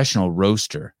a professional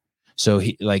roaster. So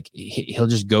he'll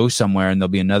just go somewhere and there'll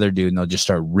be another dude and they'll just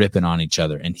start ripping on each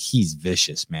other. And he's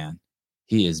vicious, man.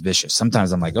 He is vicious.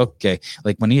 Sometimes I'm like, okay,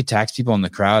 like when he attacks people in the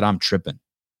crowd, I'm tripping.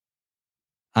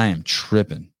 I am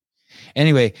tripping.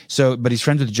 Anyway, but he's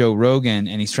friends with Joe Rogan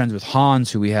and he's friends with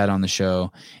Hans, who we had on the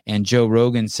show. And Joe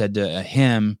Rogan said to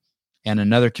him and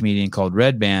another comedian called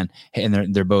Red Band,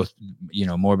 and they're both,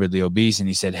 morbidly obese. And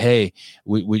he said, hey,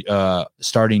 we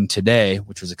starting today,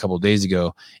 which was a couple of days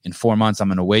ago, in 4 months, I'm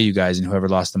going to weigh you guys, and whoever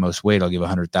lost the most weight, I'll give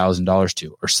 $100,000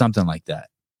 to, or something like that.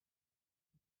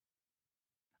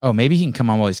 Oh, maybe he can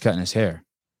come on while he's cutting his hair.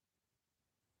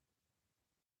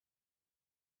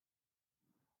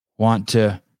 Want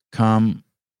to come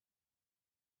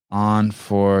on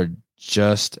for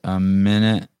just a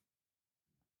minute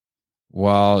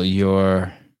while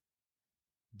you're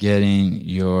getting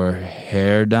your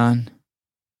hair done?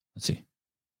 Let's see.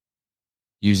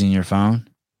 Using your phone?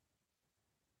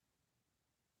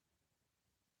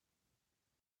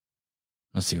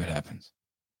 Let's see what happens.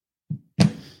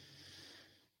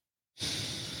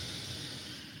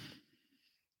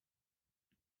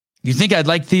 You think I'd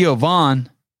like Theo Vaughn?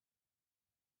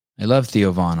 I love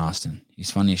Theo Vaughn, Austin.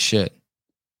 He's funny as shit. I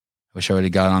wish I would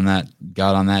have got on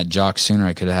that jock sooner.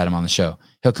 I could have had him on the show.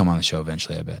 He'll come on the show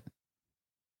eventually, I bet.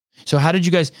 So how did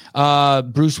you guys,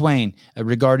 Bruce Wayne,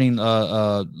 regarding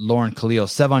Lauren Khalil,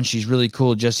 Sevon, she's really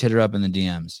cool. Just hit her up in the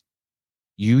DMs.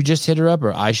 You just hit her up,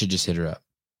 or I should just hit her up?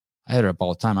 I hit her up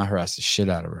all the time. I harass the shit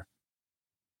out of her.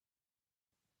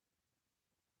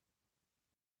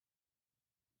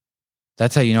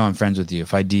 That's how you know I'm friends with you.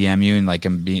 If I DM you and like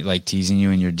I'm being like teasing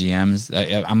you in your DMs,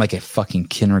 I'm like a fucking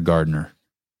kindergartner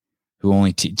who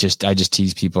only I just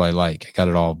tease people I like. I got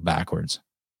it all backwards.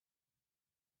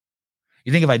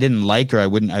 You think if I didn't like her, I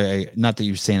wouldn't? Not that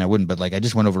you're saying I wouldn't, but like I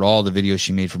just went over all the videos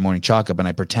she made for Morning Chalk Up, and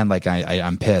I pretend like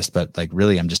I'm pissed, but like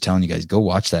really, I'm just telling you guys, go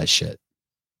watch that shit.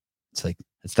 It's like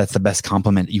That's the best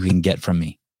compliment you can get from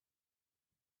me.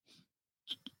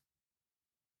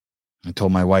 I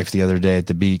told my wife the other day at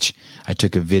the beach, I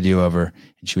took a video of her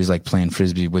and she was like playing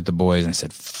Frisbee with the boys. And I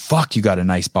said, fuck, you got a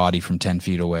nice body from 10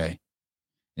 feet away.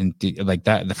 And like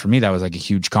that, for me, that was like a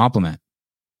huge compliment.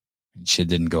 And shit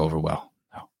didn't go over well.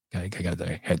 No, I got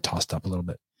the head tossed up a little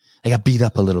bit. I got beat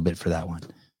up a little bit for that one.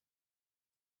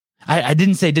 I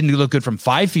didn't say it didn't look good from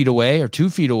 5 feet away or 2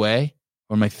 feet away,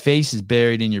 or my face is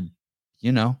buried in your,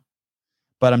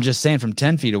 but I'm just saying from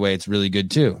 10 feet away, it's really good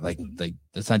too. Like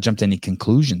let's not jump to any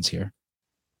conclusions here.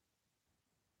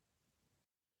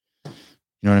 You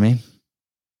know what I mean?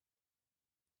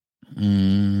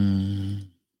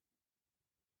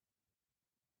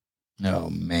 Oh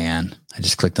man, I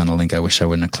just clicked on a link I wish I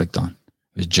wouldn't have clicked on.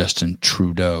 It was Justin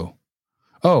Trudeau.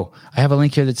 Oh, I have a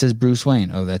link here that says Bruce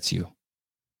Wayne. Oh, that's you.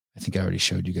 I think I already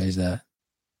showed you guys that.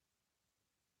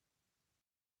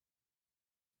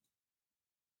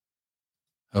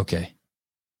 Okay.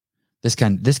 This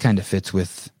kind of fits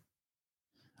with.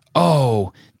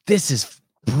 Oh, this is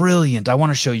brilliant. I want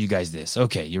to show you guys this.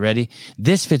 Okay, you ready?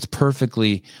 This fits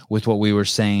perfectly with what we were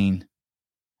saying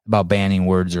about banning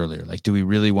words earlier. Like, do we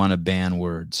really want to ban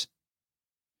words?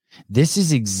 This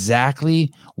is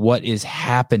exactly what is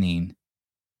happening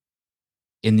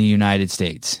in the United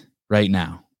States right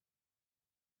now.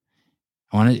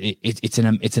 It's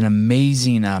an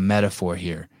amazing metaphor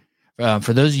here.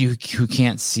 For those of you who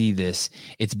can't see this,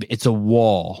 it's a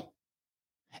wall,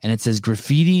 and it says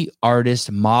graffiti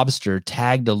artist mobster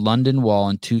tagged a London wall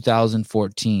in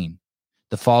 2014.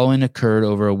 The following occurred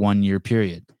over a 1-year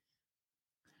period.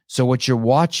 So what you're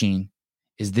watching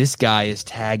is this guy is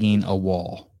tagging a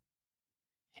wall,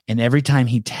 and every time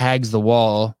he tags the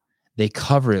wall, they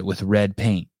cover it with red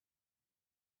paint.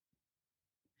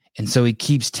 And so he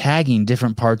keeps tagging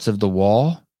different parts of the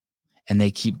wall, and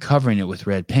they keep covering it with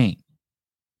red paint.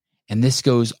 And this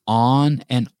goes on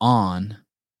and on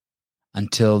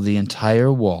until the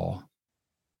entire wall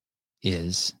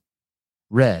is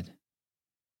red.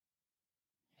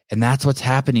 And that's what's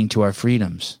happening to our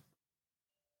freedoms.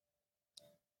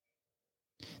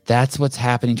 That's what's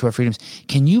happening to our freedoms.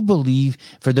 Can you believe,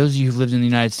 for those of you who've lived in the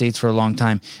United States for a long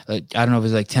time, I don't know if it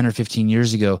was like 10 or 15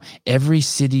 years ago, every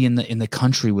city in the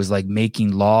country was like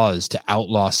making laws to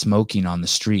outlaw smoking on the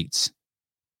streets.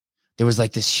 There was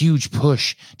like this huge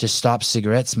push to stop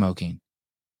cigarette smoking.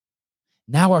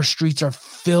 Now our streets are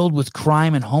filled with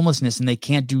crime and homelessness, and they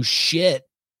can't do shit.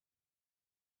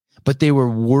 But they were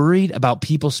worried about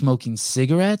people smoking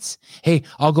cigarettes. Hey,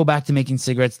 I'll go back to making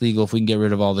cigarettes legal if we can get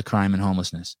rid of all the crime and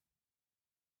homelessness.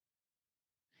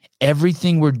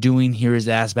 Everything we're doing here is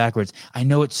ass backwards. I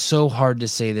know it's so hard to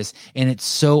say this, and it's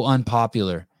so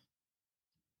unpopular.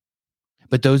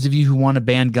 But those of you who want to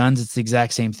ban guns, it's the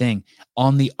exact same thing.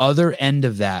 On the other end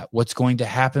of that, what's going to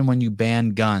happen when you ban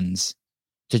guns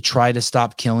to try to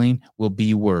stop killing will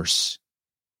be worse.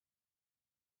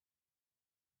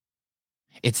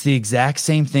 It's the exact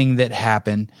same thing that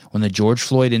happened when the George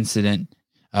Floyd incident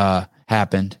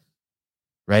happened,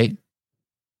 right?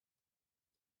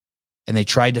 And they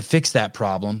tried to fix that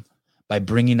problem by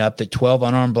bringing up that 12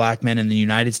 unarmed black men in the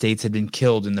United States had been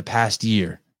killed in the past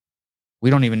year. We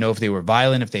don't even know if they were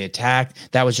violent, if they attacked.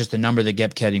 That was just a number that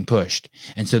kept getting pushed.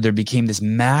 And so there became this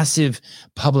massive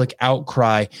public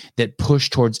outcry that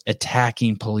pushed towards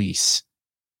attacking police.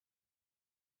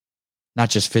 Not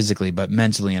just physically, but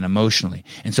mentally and emotionally.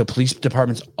 And so police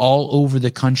departments all over the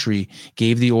country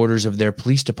gave the orders of their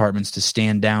police departments to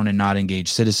stand down and not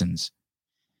engage citizens.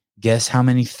 Guess how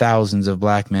many thousands of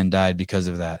black men died because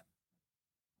of that?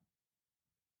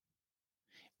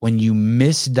 When you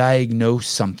misdiagnose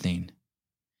something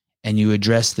and you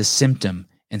address the symptom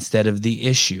instead of the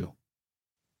issue,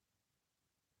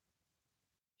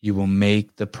 you will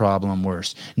make the problem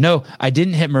worse. No, I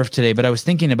didn't hit Murph today, but I was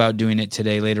thinking about doing it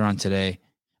today, later on today.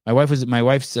 My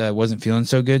wife's wasn't feeling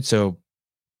so good, so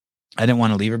I didn't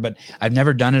want to leave her, but I've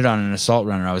never done it on an assault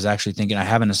runner. I was actually thinking, I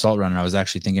have an assault runner. I was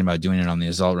actually thinking about doing it on the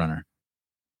assault runner.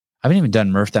 I haven't even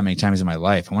done Murph that many times in my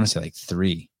life. I want to say like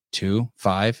 3, 2,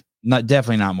 5.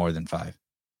 Definitely not more than 5.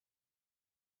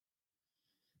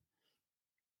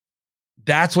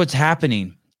 That's what's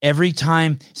happening every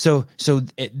time. So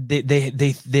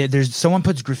there's someone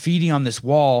puts graffiti on this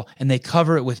wall and they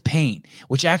cover it with paint,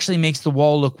 which actually makes the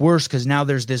wall look worse because now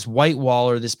there's this white wall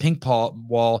or this pink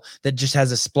wall that just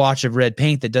has a splotch of red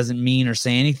paint that doesn't mean or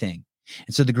say anything.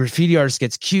 And so the graffiti artist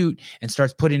gets cute and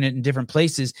starts putting it in different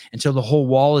places until the whole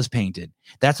wall is painted.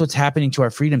 That's what's happening to our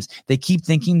freedoms. They keep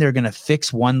thinking they're going to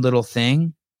fix one little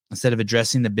thing instead of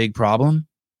addressing the big problem.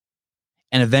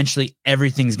 And eventually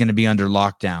everything's going to be under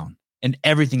lockdown and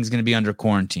everything's going to be under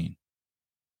quarantine.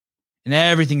 And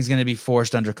everything's going to be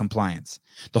forced under compliance.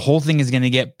 The whole thing is going to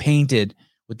get painted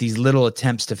with these little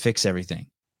attempts to fix everything.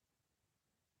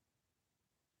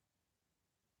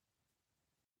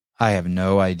 I have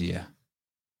no idea.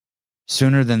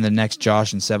 Sooner than the next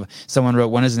Josh and Sevan. Someone wrote,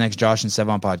 when is the next Josh and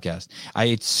Sevan podcast?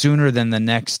 It's sooner than the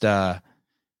next Josh,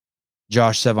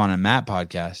 Sevan, and Matt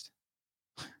podcast.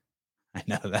 I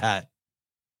know that.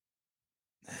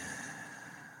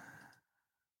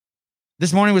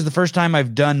 This morning was the first time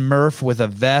I've done Murph with a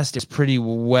vest. It's pretty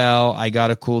well. I got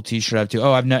a cool t-shirt up too.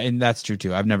 Oh, and that's true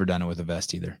too. I've never done it with a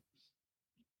vest either.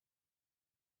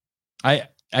 I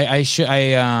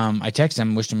texted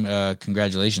him, wished him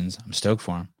congratulations. I'm stoked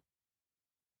for him.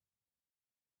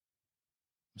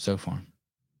 Let's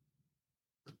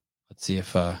see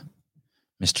if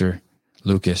Mr.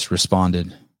 Lucas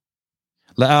responded.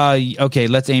 Okay,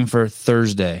 let's aim for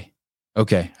Thursday.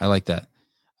 Okay, I like that.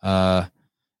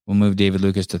 We'll move David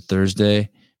Lucas to Thursday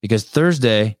because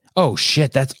Thursday. Oh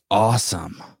shit, that's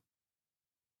awesome.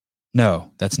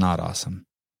 No, that's not awesome.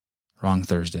 Wrong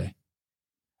Thursday.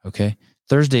 Okay,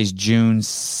 Thursday's June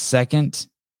 2nd.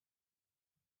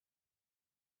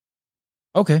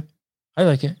 Okay, I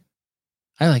like it.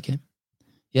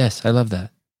 Yes, I love that.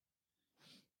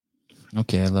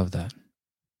 Okay, I love that.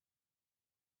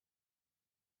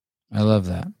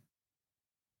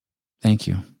 Thank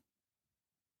you.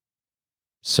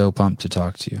 So pumped to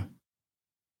talk to you.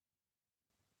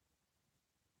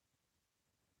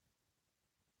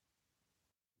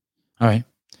 All right.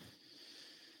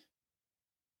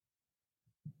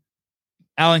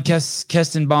 Alan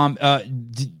Kestenbaum,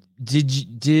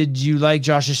 did you like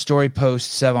Josh's story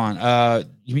post, Sevan?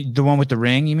 You mean the one with the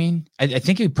ring, you mean? I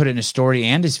think he put it in his story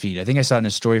and his feed. I think I saw it in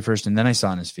his story first, and then I saw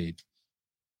it in his feed.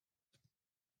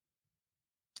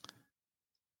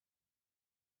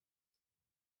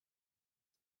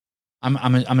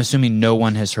 I'm assuming no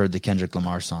one has heard the Kendrick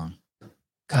Lamar song.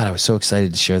 God, I was so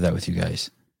excited to share that with you guys.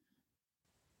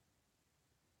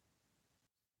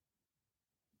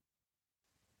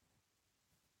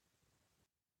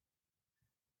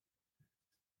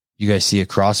 You guys see a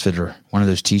CrossFitter. One of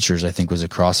those teachers, I think, was a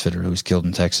CrossFitter who was killed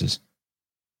in Texas.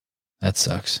 That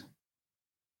sucks.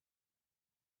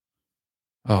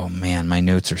 Oh, man, my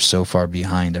notes are so far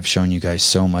behind. I've shown you guys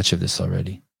so much of this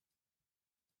already.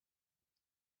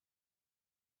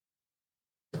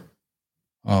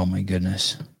 Oh, my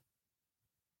goodness.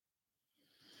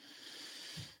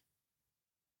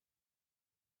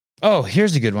 Oh,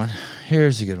 here's a good one.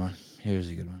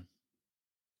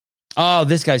 Oh,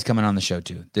 this guy's coming on the show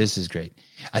too. This is great.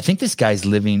 I think this guy's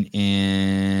living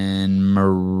in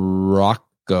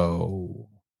Morocco.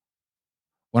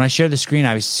 When I share the screen,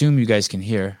 I assume you guys can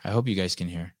hear. I hope you guys can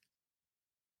hear.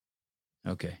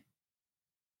 Okay.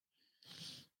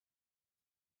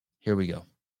 Here we go.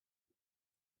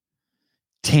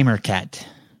 Tamer Cat.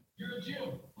 You're a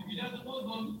Jew. If you're not a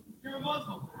Muslim, you're a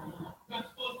Muslim. You're not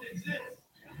supposed to exist.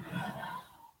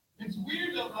 It's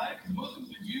weird though, right? Because Muslims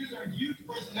and Jews are huge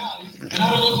personalities, and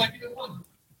I don't look like either one.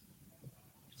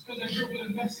 It's because I grew up in a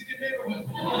Mexican neighborhood.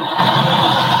 That's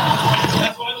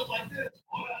why I look like this.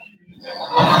 That's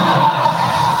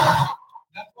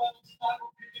why the style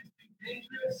opinions seem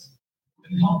dangerous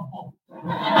and helpful. I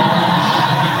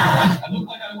look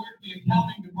like I work in the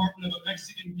accounting department of a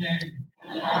Mexican gang.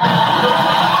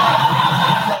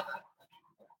 I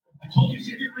told you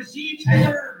to get receipts,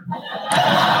 Taylor.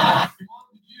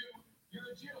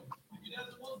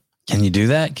 Can you do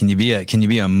that? Can you be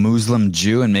a Muslim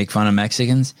Jew and make fun of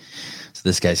Mexicans? So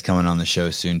this guy's coming on the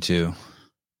show soon too.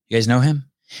 You guys know him?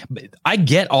 I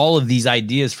get all of these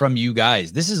ideas from you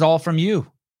guys. This is all from you.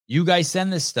 You guys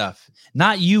send this stuff.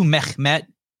 Not you, Mehmet,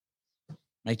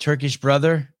 my Turkish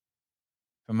brother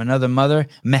from another mother,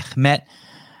 Mehmet.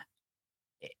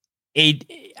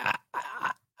 Aidenly,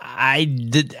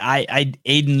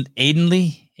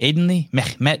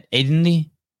 Mehmet Aidenly.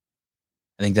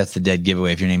 I think that's the dead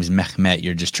giveaway. If your name is Mehmet,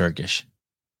 you're just Turkish.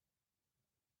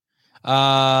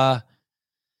 Bruce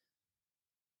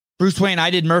Wayne,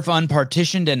 I did Murph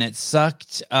unpartitioned and it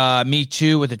sucked. Me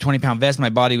too, with a 20-pound vest.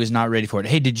 My body was not ready for it.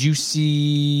 Hey, did you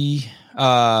see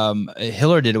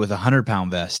Hiller did it with a 100-pound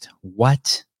vest?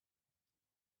 What?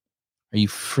 Are you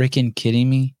freaking kidding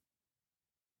me?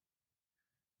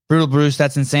 Brutal Bruce,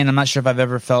 that's insane. I'm not sure if I've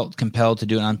ever felt compelled to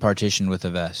do an unpartitioned with a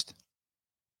vest.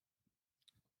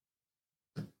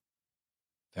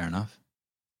 Fair enough.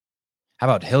 How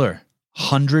about Hiller?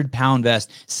 100-pound vest,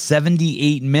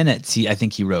 78 minutes. I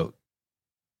think he wrote.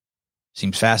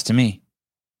 Seems fast to me.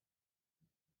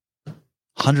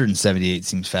 178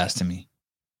 seems fast to me.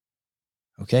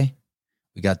 Okay.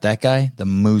 We got that guy, the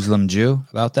Muslim Jew,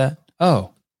 about that.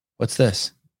 Oh, what's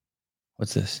this?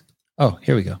 What's this? Oh,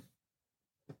 here we go.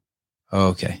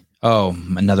 Okay. Oh,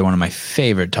 another one of my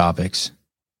favorite topics.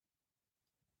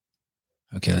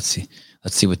 Okay, let's see.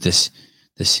 Let's see what this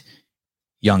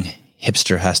young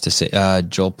hipster has to say.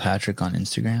 Joel Patrick on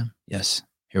Instagram. Yes.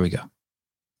 Here we go.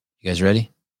 You guys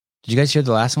ready? Did you guys hear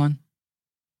the last one?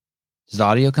 Does the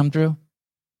audio come through?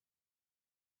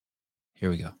 Here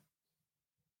we go.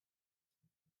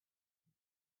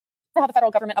 How the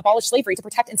federal government abolished slavery to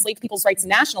protect enslaved people's rights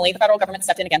nationally, the federal government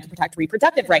stepped in again to protect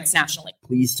reproductive rights nationally.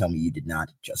 Please tell me you did not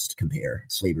just compare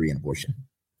slavery and abortion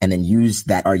and then use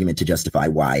that argument to justify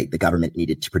why the government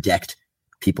needed to protect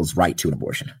people's right to an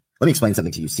abortion. Let me explain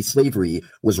something to you. See, slavery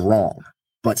was wrong,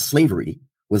 but slavery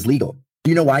was legal.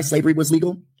 Do you know why slavery was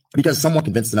legal? Because someone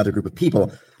convinced another group of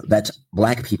people that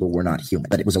black people were not human,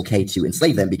 that it was okay to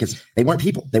enslave them because they weren't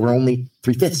people. They were only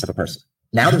 3/5 of a person.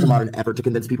 Now there's a modern effort to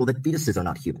convince people that fetuses are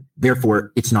not human.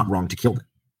 Therefore, it's not wrong to kill them.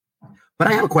 But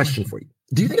I have a question for you.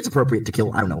 Do you think it's appropriate to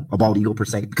kill, I don't know, a bald eagle per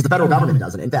se? Because the federal government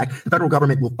doesn't. In fact, the federal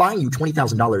government will fine you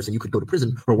 $20,000 and you could go to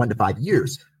prison for 1 to 5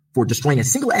 years for destroying a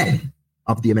single egg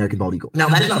of the American bald eagle. Now,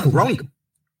 that is not a full-grown eagle.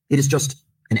 It is just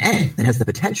an egg that has the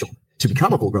potential to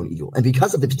become a full-grown eagle. And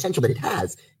because of the potential that it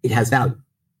has value.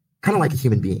 Kind of like a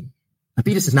human being. A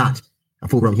fetus is not a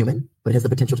full-grown human, but it has the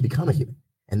potential to become a human.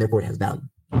 And therefore, it has value.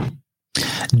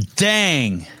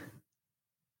 Dang.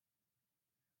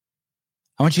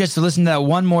 I want you guys to listen to that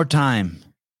one more time.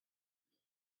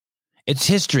 It's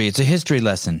history. It's a history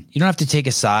lesson. You don't have to take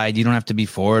a side. You don't have to be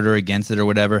for it or against it or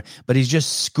whatever. But he's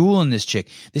just schooling this chick.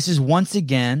 This is once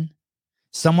again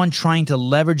someone trying to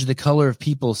leverage the color of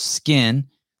people's skin,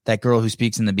 that girl who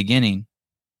speaks in the beginning,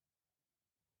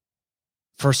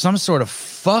 for some sort of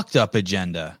fucked up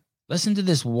agenda. Listen to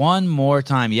this one more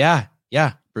time. Yeah,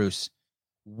 Bruce.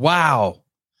 Wow.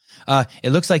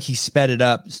 It looks like he sped it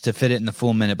up to fit it in the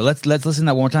full minute, but let's listen to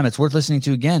that one more time. It's worth listening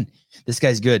to again. This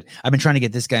guy's good. I've been trying to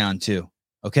get this guy on too.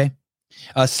 Okay.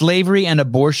 Slavery and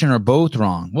abortion are both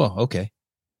wrong. Well, okay.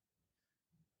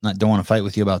 Don't want to fight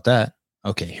with you about that.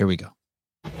 Okay, here we go.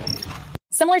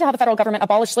 Similar to how the federal government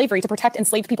abolished slavery to protect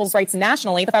enslaved people's rights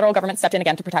nationally, the federal government stepped in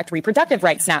again to protect reproductive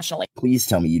rights nationally. Please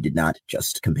tell me you did not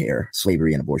just compare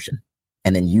slavery and abortion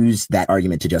and then use that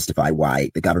argument to justify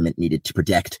why the government needed to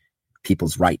protect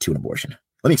people's right to an abortion.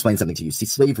 Let me explain something to you. See,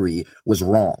 slavery was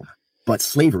wrong, but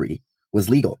slavery was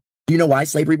legal. Do you know why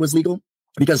slavery was legal?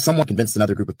 Because someone convinced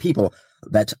another group of people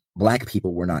that black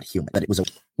people were not human, that it was a...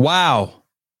 Wow.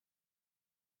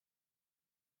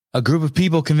 A group of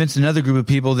people convinced another group of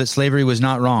people that slavery was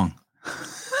not wrong.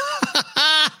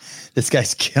 This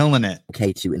guy's killing it.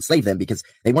 Okay to enslave them because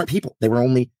they weren't people. They were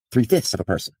only 3/5 of a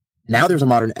person. Now there's a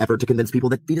modern effort to convince people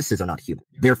that fetuses are not human.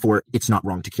 Therefore, it's not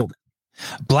wrong to kill them.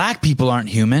 Black people aren't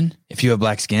human if you have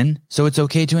black skin, so it's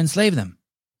okay to enslave them.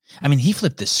 I mean, he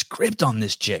flipped the script on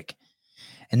this chick.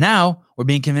 And now we're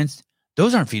being convinced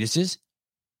those aren't fetuses.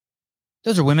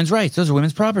 Those are women's rights. Those are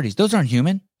women's properties. Those aren't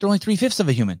human. They're only 3/5 of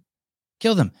a human.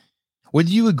 Kill them.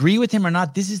 Whether you agree with him or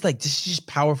not, this is just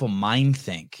powerful mind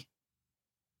think.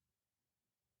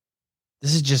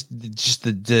 This is just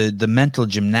the mental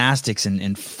gymnastics and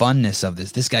funness of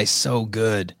this. This guy's so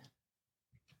good.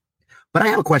 But I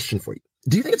have a question for you.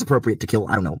 Do you think it's appropriate to kill,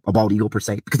 I don't know, a bald eagle per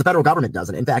se? Because the federal government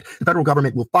doesn't. In fact, the federal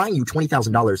government will fine you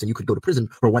 $20,000 and you could go to prison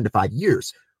for 1 to 5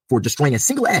 years for destroying a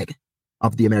single egg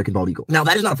of the American bald eagle. Now,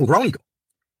 that is not a full-grown eagle.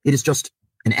 It is just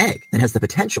an egg that has the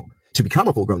potential to become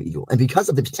a full-grown eagle. And because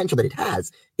of the potential that it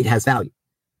has value.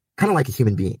 Kind of like a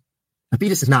human being. A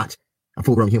fetus is not a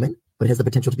full-grown human, but it has the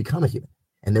potential to become a human.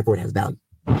 And therefore, it has value.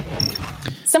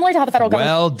 Similar to how the federal government...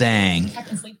 Well, dang.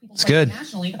 It's good.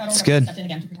 It's good.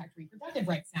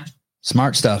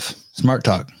 Smart stuff. Smart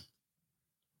talk.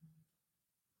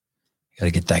 Got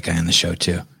to get that guy on the show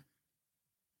too.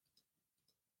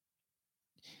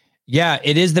 Yeah,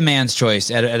 it is the man's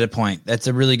choice at a point. That's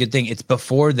a really good thing. It's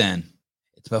before then.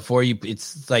 It's before you.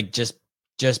 It's like just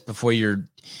before your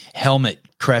helmet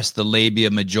crests the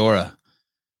labia majora.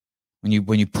 When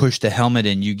you push the helmet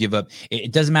in, you give up.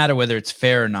 It doesn't matter whether it's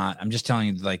fair or not. I'm just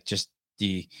telling you, like, just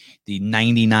the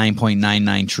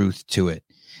 99.99 truth to it.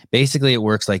 Basically, it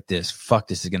works like this. Fuck,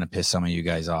 this is going to piss some of you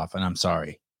guys off, and I'm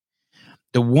sorry.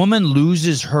 The woman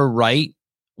loses her right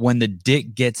when the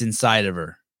dick gets inside of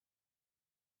her.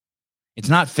 It's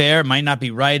not fair. It might not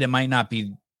be right. It might not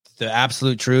be the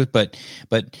absolute truth, but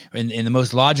in the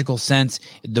most logical sense,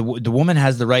 the woman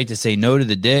has the right to say no to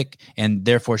the dick, and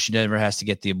therefore she never has to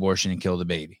get the abortion and kill the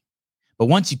baby. But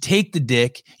once you take the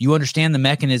dick, you understand the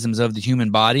mechanisms of the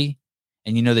human body,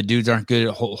 and you know the dudes aren't good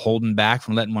at holding back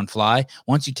from letting one fly.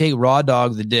 Once you take raw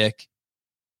dog the dick,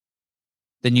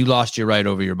 then you lost your right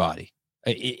over your body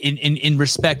in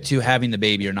respect to having the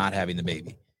baby or not having the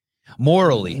baby.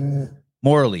 Morally,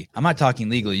 I'm not talking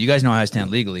legally. You guys know how I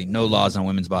stand legally. No laws on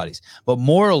women's bodies. But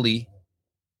morally,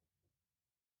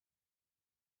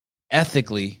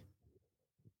 ethically,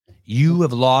 you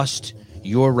have lost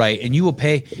your right, and you will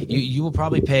pay. You will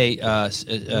probably pay a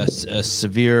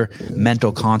severe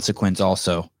mental consequence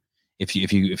also if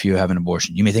you have an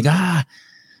abortion. You may think, I'm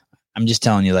just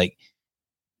telling you, like,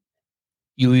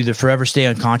 you either forever stay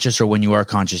unconscious, or when you are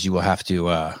conscious, you will have to.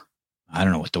 I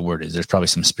don't know what the word is. There's probably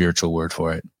some spiritual word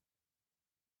for it.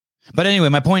 But anyway,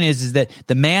 my point is that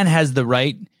the man has the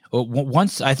right.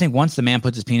 Once the man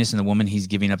puts his penis in the woman, he's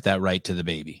giving up that right to the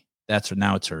baby.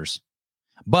 Now it's hers.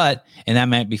 But, and that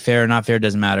might be fair or not fair,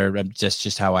 doesn't matter.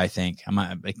 Just how I think.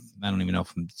 I don't even know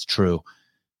if it's true.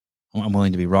 I'm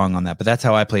willing to be wrong on that, but that's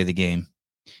how I play the game.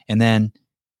 And then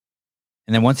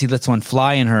once he lets one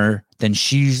fly in her, then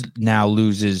she now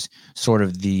loses sort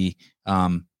of the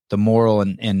moral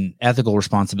and ethical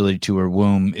responsibility to her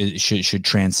womb. It should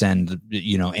transcend,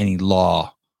 any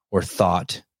law or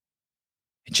thought.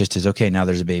 It just is, okay, now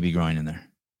there's a baby growing in there.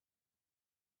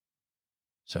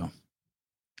 So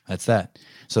that's that.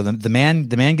 So the man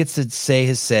gets to say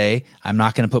his say. I'm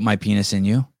not going to put my penis in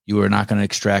you. You are not going to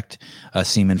extract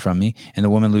semen from me. And the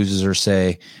woman loses her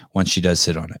say once she does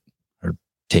sit on it or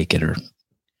take it, or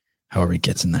however it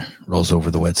gets in there, rolls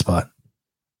over the wet spot.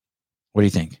 What do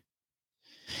you think?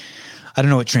 I don't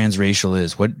know what transracial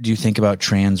is. What do you think about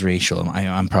transracial?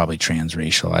 I'm probably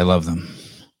transracial. I love them.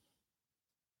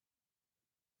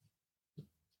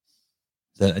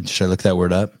 Should I look that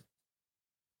word up?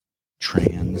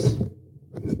 Transracial.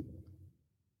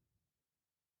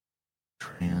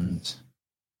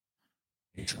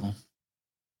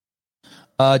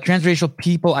 Transracial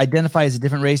people identify as a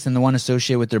different race than the one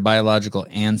associated with their biological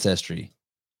ancestry.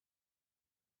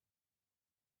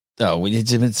 Oh,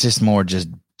 it's just more just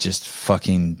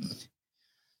fucking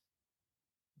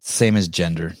same as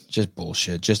gender. Just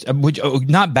bullshit. Just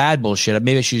not bad bullshit.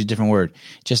 Maybe I should use a different word.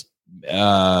 Just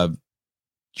your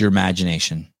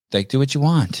imagination. Like, do what you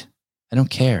want. I don't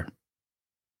care.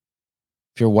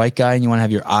 If you're a white guy and you want to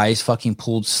have your eyes fucking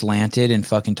pulled slanted and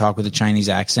fucking talk with a Chinese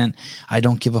accent, I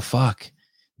don't give a fuck.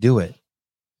 Do it.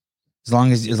 As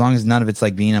long as none of it's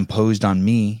like being imposed on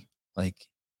me. Like,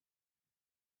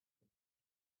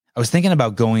 I was thinking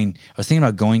about going to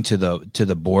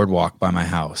the boardwalk by my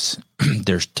house.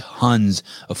 There's tons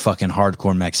of fucking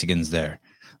hardcore Mexicans there.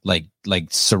 Like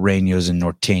Serranos and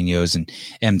Norteños and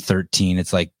M13.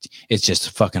 It's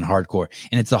just fucking hardcore.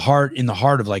 And it's in the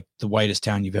heart of like the whitest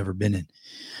town you've ever been in.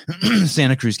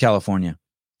 Santa Cruz, California. And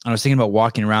I was thinking about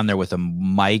walking around there with a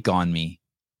mic on me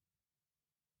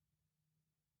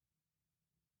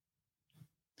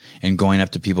and going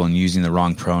up to people and using the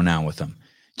wrong pronoun with them.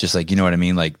 Just like, you know what I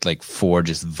mean? Like for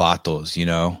just vatos,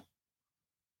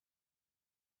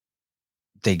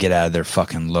 They get out of their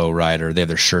fucking low rider. They have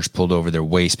their shirts pulled over their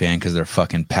waistband because they're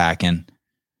fucking packing.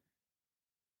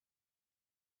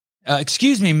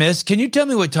 Excuse me, miss, can you tell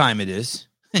me what time it is?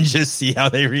 And just see how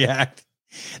they react.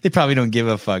 They probably don't give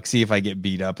a fuck. See if I get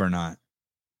beat up or not.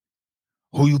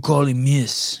 Who you calling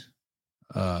miss?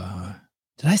 Did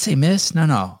I say miss?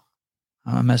 No.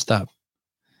 I messed up.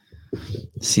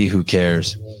 See who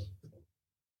cares.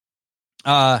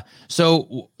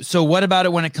 So what about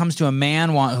it when it comes to a man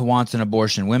who wants an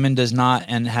abortion? Women does not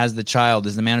and has the child.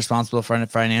 Is the man responsible for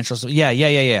financial?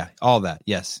 Yeah. All that.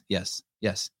 Yes.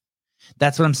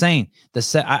 That's what I'm saying.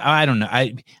 I don't know.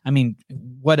 I mean,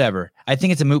 whatever. I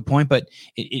think it's a moot point, but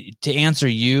to answer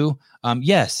you,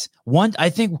 yes. I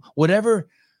think whatever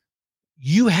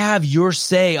you have your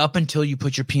say up until you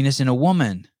put your penis in a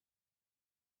woman.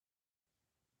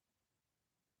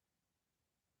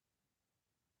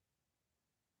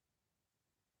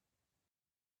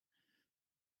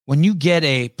 When you get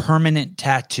a permanent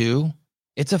tattoo,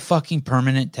 it's a fucking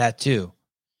permanent tattoo.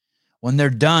 When they're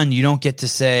done, you don't get to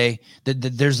say that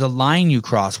there's a line you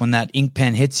cross when that ink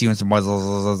pen hits you and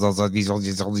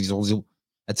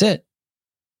that's it.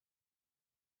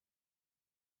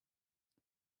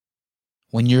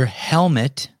 When your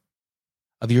helmet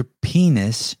of your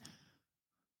penis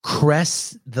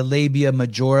crests the labia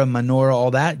majora, minora,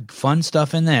 all that fun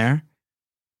stuff in there,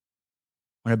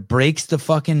 when it breaks the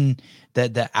fucking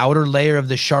the outer layer of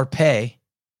the Shar-Pei,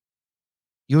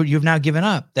 you've now given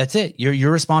up. That's it.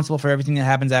 You're responsible for everything that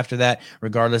happens after that,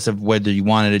 regardless of whether you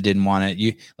wanted it or didn't want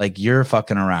it. You're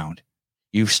fucking around.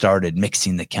 You've started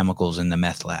mixing the chemicals in the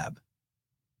meth lab.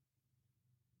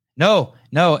 No.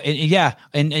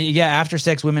 After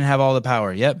sex, women have all the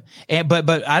power. Yep.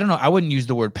 But I don't know. I wouldn't use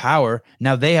the word power.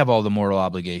 Now they have all the moral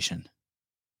obligation.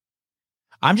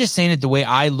 I'm just saying it the way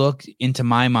I look into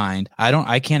my mind.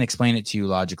 I can't explain it to you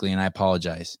logically, and I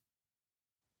apologize.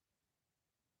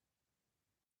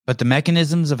 But the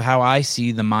mechanisms of how I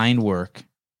see the mind work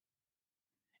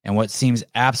and what seems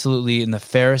absolutely in the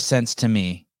fairest sense to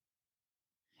me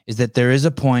is that there is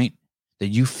a point that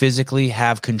you physically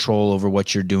have control over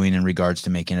what you're doing in regards to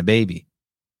making a baby.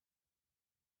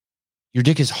 Your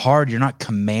dick is hard. You're not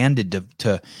commanded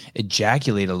to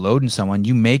ejaculate a load in someone.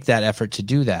 You make that effort to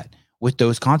do that with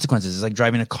those consequences. It's like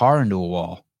driving a car into a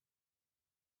wall.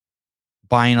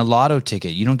 Buying a lotto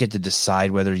ticket. You don't get to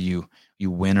decide whether you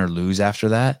win or lose after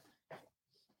that.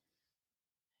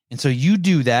 And so you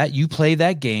do that. You play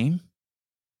that game.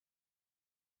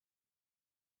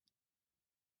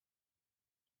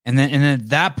 And then at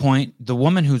that point, the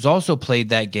woman who's also played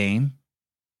that game,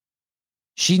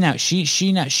 she now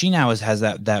has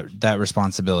that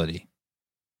responsibility.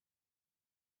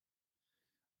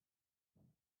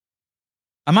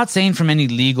 I'm not saying from any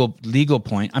legal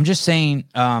point. I'm just saying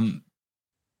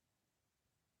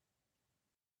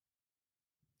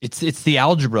it's the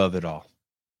algebra of it all.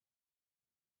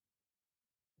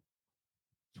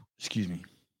 Excuse me.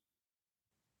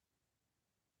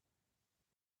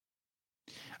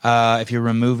 If you're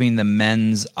removing the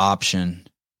men's option,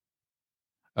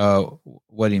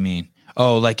 what do you mean?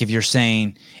 Oh, like if you're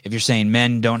saying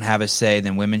men don't have a say,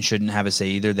 then women shouldn't have a say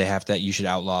either. They have to. You should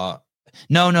outlaw.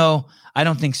 No, I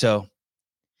don't think so.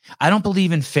 I don't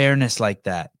believe in fairness like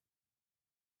that.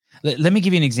 Let me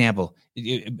give you an example.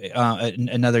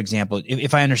 Another example,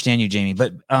 if I understand you, Jamie.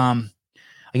 But I'll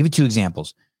give you two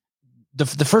examples. The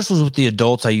first was with the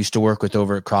adults I used to work with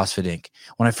over at CrossFit Inc.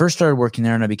 When I first started working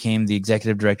there and I became the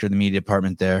executive director of the media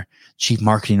department there, chief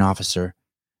marketing officer,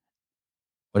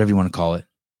 whatever you want to call it.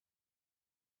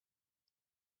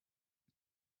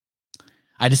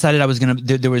 I decided I was going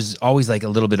to, there was always like a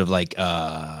little bit of like,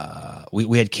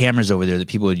 we had cameras over there that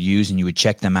people would use and you would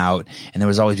check them out. And there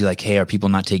was always be like, hey, are people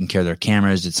not taking care of their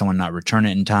cameras? Did someone not return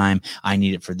it in time? I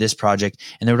need it for this project.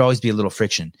 And there would always be a little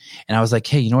friction. And I was like,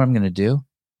 hey, you know what I'm going to do?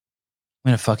 I'm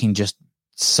going to fucking just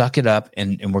suck it up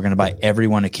and we're going to buy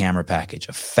everyone a camera package,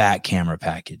 a fat camera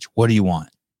package. What do you want?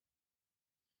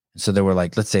 So there were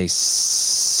like, let's say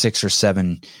 6 or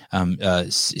 7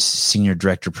 senior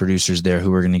director producers there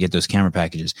who were going to get those camera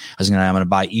packages. I'm going to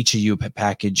buy each of you a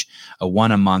package,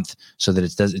 one a month, so that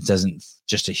it doesn't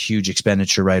just a huge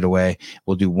expenditure right away.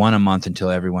 We'll do one a month until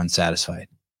everyone's satisfied.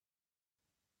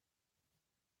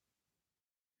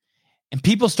 And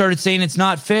people started saying it's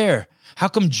not fair. How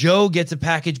come Joe gets a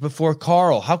package before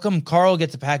Carl? How come Carl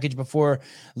gets a package before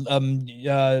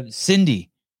Cindy?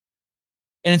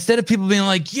 And instead of people being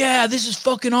like, yeah, this is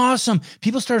fucking awesome,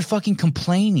 people started fucking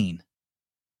complaining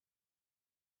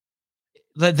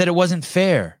that it wasn't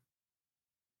fair.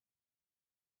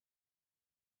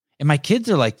 And my kids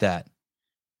are like that.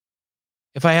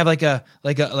 If I have like a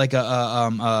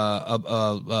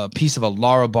piece of a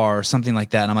Larabar or something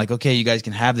like that, and I'm like, okay, you guys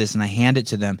can have this, and I hand it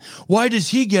to them. Why does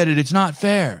he get it? It's not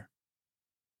fair.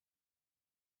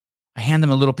 I hand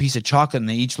them a little piece of chocolate, and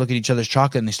they each look at each other's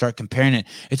chocolate, and they start comparing it.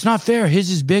 It's not fair.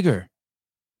 His is bigger.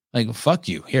 Like, well, fuck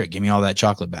you. Here, give me all that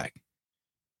chocolate back.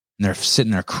 And they're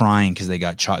sitting there crying because they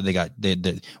got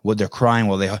they're crying.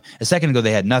 Well, a second ago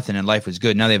they had nothing and life was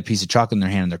good. Now they have a piece of chocolate in their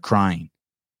hand and they're crying.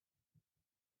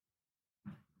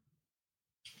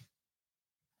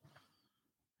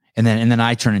 And then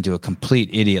I turn into a complete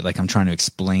idiot. Like I'm trying to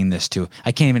explain this to,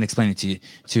 I can't even explain it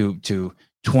to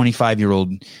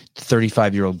 25-year-old,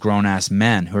 35-year-old grown ass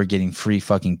men who are getting free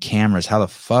fucking cameras. How the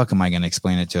fuck am I going to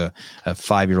explain it to a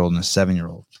 5-year-old and a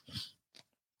 7-year-old?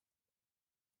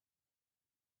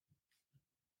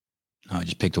 Oh, I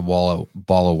just picked a ball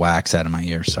of wax out of my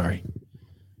ear. Sorry.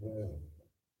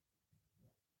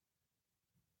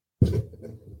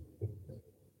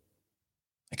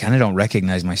 I kind of don't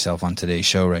recognize myself on today's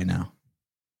show right now.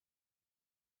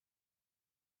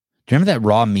 Do you remember that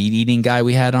raw meat eating guy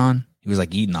we had on? He was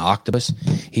like eating the octopus.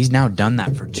 He's now done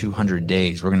that for 200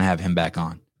 days. We're going to have him back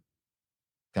on.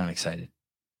 Kind of excited.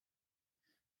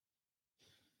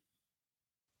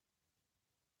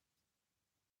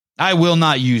 I will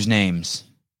not use names.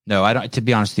 No, I don't. To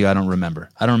be honest with you, I don't remember.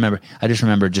 I just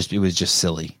remember it was just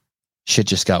silly. Shit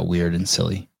just got weird and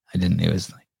silly. It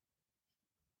was like,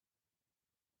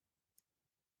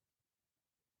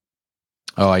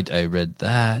 oh, I read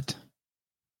that.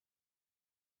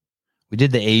 We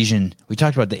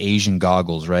talked about the Asian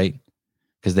goggles, right?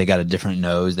 Because they got a different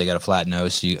nose. They got a flat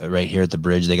nose. So right here at the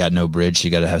bridge, they got no bridge. So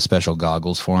you got to have special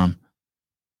goggles for them.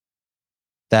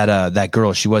 That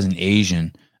girl, she wasn't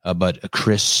Asian, but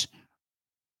Chris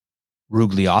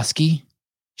Ruglioski.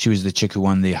 She was the chick who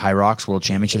won the High Rocks World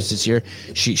Championships this year.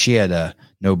 She had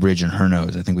no bridge in her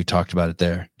nose. I think we talked about it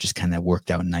there. Just kind of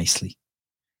worked out nicely.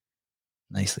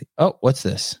 Oh, what's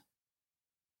this?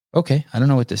 Okay, I don't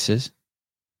know what this is.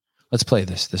 Let's play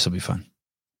this. This will be fun.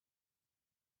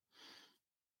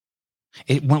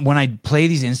 When I play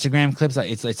these Instagram clips,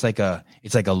 it's like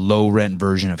a low rent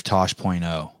version of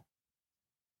Tosh.0.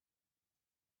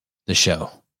 The show.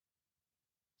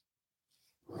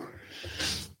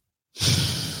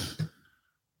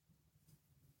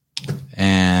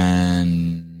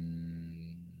 And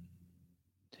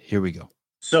here we go.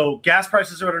 So gas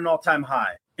prices are at an all-time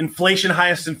high. Inflation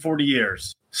highest in 40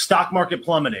 years. Stock market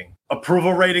plummeting.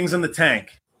 Approval ratings in the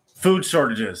tank. Food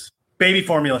shortages. Baby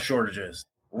formula shortages.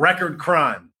 Record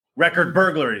crime. Record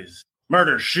burglaries.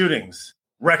 Murders, shootings.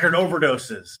 Record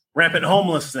overdoses. Rampant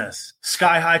homelessness.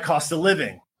 Sky-high cost of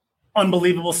living.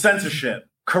 Unbelievable censorship.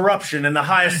 Corruption in the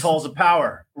highest halls of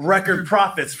power. Record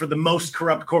profits for the most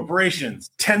corrupt corporations.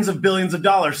 Tens of billions of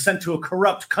dollars sent to a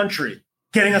corrupt country.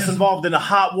 Getting us involved in a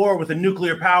hot war with a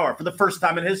nuclear power for the first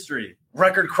time in history.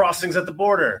 Record crossings at the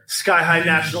border. Sky-high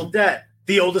national debt.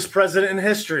 The oldest president in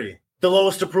history. The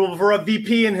lowest approval for a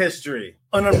VP in history.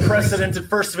 An unprecedented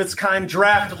first-of-its-kind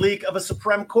draft leak of a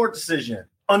Supreme Court decision.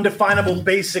 Undefinable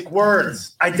basic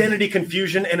words. Identity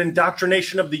confusion and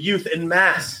indoctrination of the youth en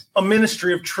masse. A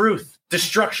ministry of truth.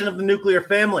 Destruction of the nuclear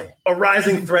family. A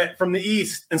rising threat from the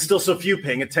East, and still so few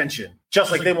paying attention.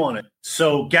 Just like they want it.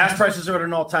 So gas prices are at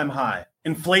an all-time high.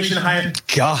 Inflation high.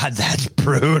 God, that's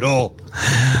brutal.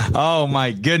 Oh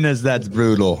my goodness, that's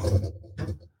brutal.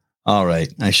 All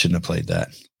right, I shouldn't have played that.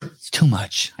 It's too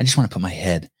much. I just want to put my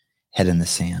head in the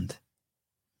sand.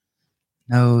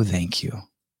 No, thank you.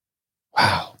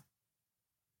 Wow.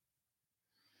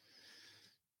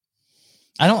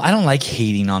 I don't like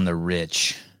hating on the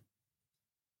rich.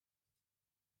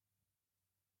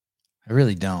 I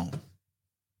really don't.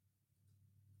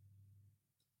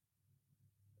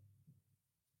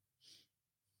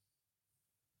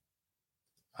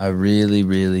 I really,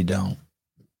 really don't.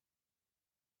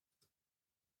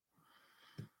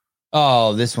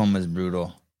 Oh, this one was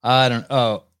brutal.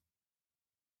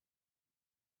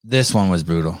 This one was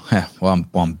brutal. Well,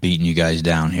 I'm beating you guys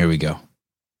down. Here we go.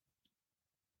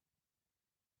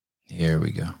 Here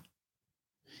we go.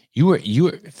 You were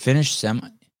finished semis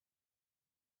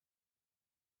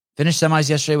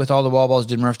yesterday with all the wall balls.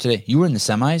 Did Murph today? You were in the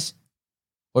semis?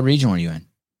 What region were you in?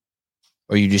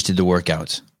 Or you just did the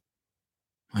workouts?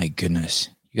 My goodness.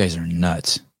 You guys are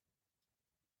nuts.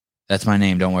 That's my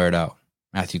name. Don't wear it out.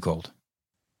 Matthew Cold.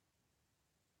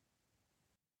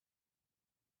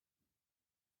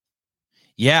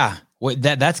 Yeah.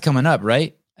 That's coming up,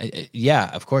 right? Yeah,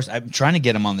 of course. I'm trying to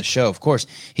get him on the show. Of course.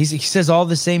 He says all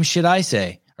the same shit I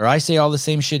say, or I say all the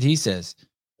same shit he says.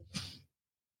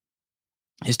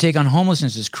 His take on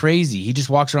homelessness is crazy. He just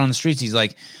walks around the streets. He's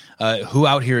like, who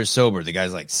out here is sober? The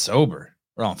guy's like, sober?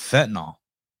 We're on fentanyl.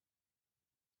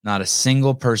 Not a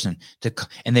single person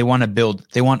and they want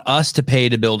us to pay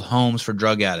to build homes for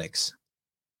drug addicts.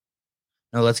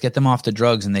 No, let's get them off the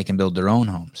drugs and they can build their own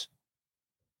homes.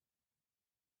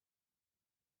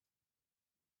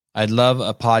 I'd love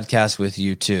a podcast with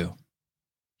you too.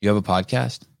 You have a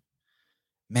podcast?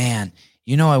 Man,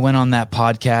 I went on that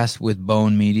podcast with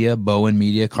Bowen Media,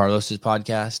 Carlos's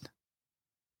podcast.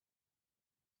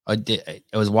 I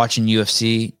was watching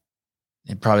UFC.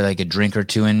 And probably like a drink or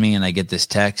two in me, and I get this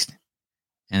text,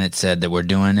 and it said that we're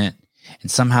doing it.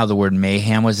 And somehow the word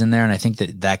mayhem was in there, and I think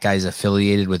that guy's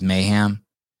affiliated with Mayhem.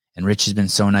 And Rich has been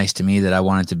so nice to me that I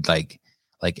wanted to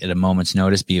like at a moment's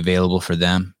notice be available for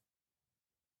them.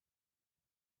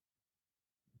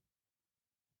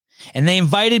 And they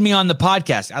invited me on the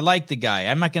podcast. I like the guy.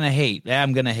 I'm not going to hate.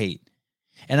 I'm going to hate.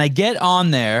 And I get on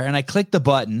there, and I click the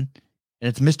button, and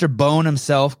it's Mr. Bone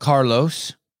himself,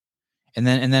 Carlos. And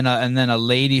then a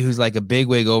lady who's like a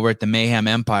bigwig over at the Mayhem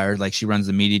Empire, like she runs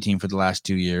the media team for the last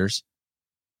 2 years,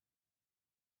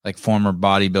 like former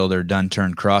bodybuilder, done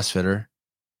turned CrossFitter.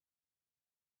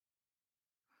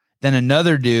 Then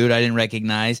another dude I didn't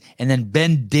recognize, and then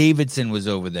Ben Davidson was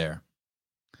over there,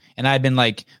 and I've been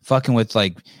like fucking with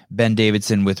like Ben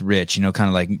Davidson with Rich, kind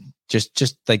of like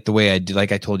just like the way I do,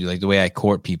 like I told you, like the way I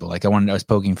court people. Like I was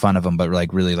poking fun of him, but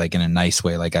like really like in a nice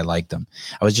way. Like I liked him.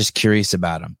 I was just curious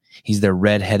about him. He's their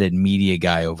redheaded media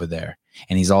guy over there.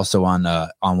 And he's also on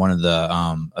one of the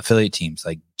affiliate teams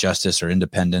like Justice or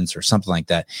Independence or something like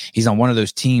that. He's on one of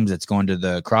those teams that's going to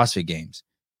the CrossFit Games.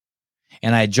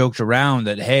 And I joked around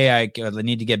that, hey, I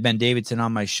need to get Ben Davidson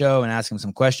on my show and ask him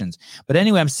some questions. But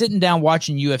anyway, I'm sitting down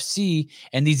watching UFC,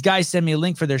 and these guys send me a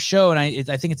link for their show, and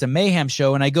I think it's a Mayhem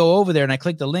show, and I go over there, and I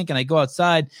click the link, and I go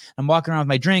outside. I'm walking around with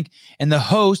my drink, and the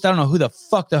host, I don't know who the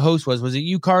fuck the host was. Was it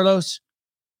you, Carlos?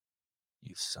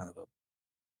 You son of a...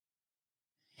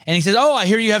 And he says, oh, I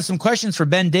hear you have some questions for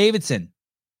Ben Davidson.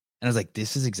 And I was like,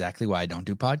 this is exactly why I don't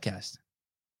do podcasts.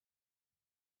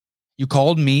 You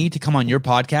called me to come on your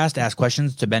podcast to ask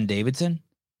questions to Ben Davidson?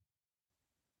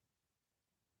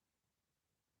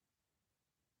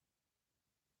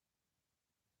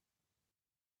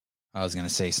 I was going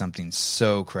to say something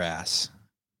so crass.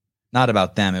 Not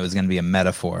about them. It was going to be a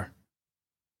metaphor.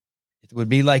 It would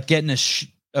be like getting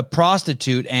a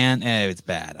prostitute and it's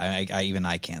bad.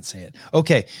 I can't say it.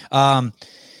 Okay.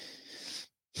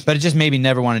 But it just made me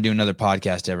never want to do another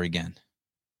podcast ever again.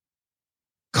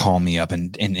 Call me up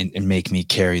and make me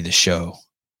carry the show.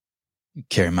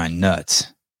 Carry my nuts.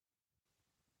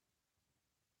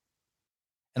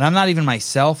 And I'm not even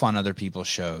myself on other people's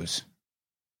shows.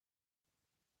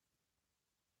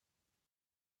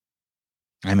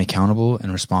 I'm accountable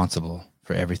and responsible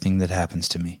for everything that happens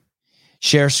to me.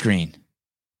 Share screen.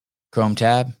 Chrome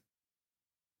tab.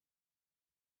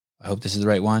 I hope this is the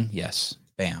right one. Yes.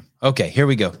 Bam. Okay, here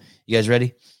we go. You guys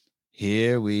ready?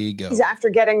 Here we go. After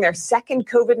getting their second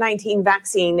COVID-19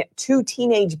 vaccine, 2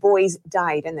 teenage boys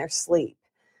died in their sleep.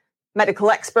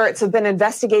 Medical experts have been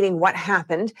investigating what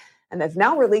happened, and they've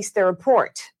now released their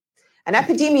report. An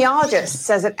epidemiologist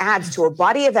says it adds to a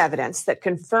body of evidence that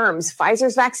confirms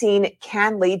Pfizer's vaccine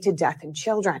can lead to death in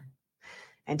children.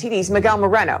 And TD's Miguel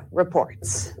Moreno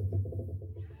reports.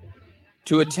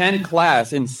 To attend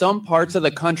class in some parts of the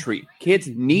country, kids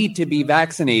need to be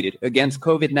vaccinated against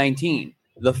COVID-19.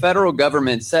 The federal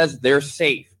government says they're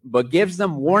safe, but gives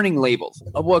them warning labels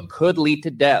of what could lead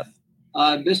to death.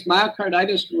 This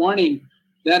myocarditis warning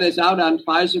that is out on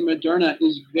Pfizer Moderna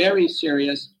is very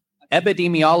serious.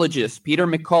 Epidemiologist Peter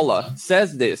McCullough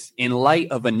says this in light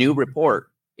of a new report.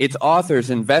 Its authors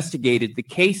investigated the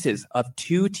cases of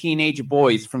 2 teenage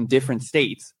boys from different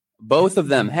states. Both of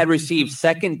them had received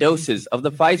second doses of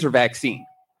the Pfizer vaccine,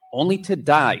 only to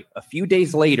die a few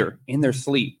days later in their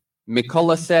sleep.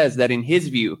 McCullough says that in his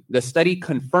view, the study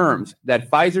confirms that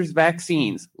Pfizer's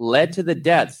vaccines led to the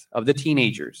deaths of the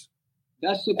teenagers.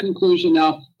 That's the conclusion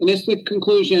now, and it's the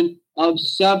conclusion of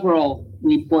several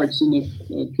reports in the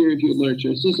peer-reviewed literature.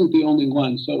 This isn't the only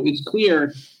one. So it's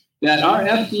clear that our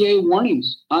FDA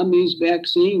warnings on these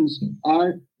vaccines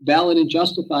are valid and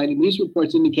justified, and these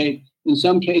reports indicate in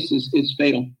some cases it's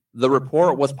fatal. The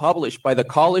report was published by the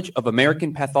College of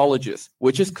American Pathologists,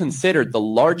 which is considered the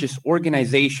largest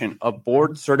organization of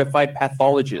board-certified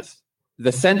pathologists.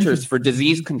 The Centers for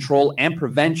Disease Control and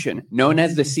Prevention, known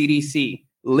as the CDC,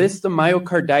 lists the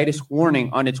myocarditis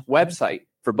warning on its website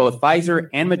for both Pfizer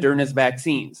and Moderna's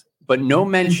vaccines, but no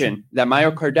mention that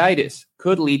myocarditis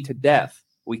could lead to death.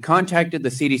 We contacted the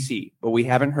CDC, but we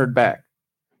haven't heard back.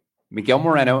 Miguel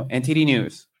Moreno, NTD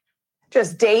News.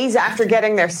 Just days after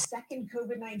getting their second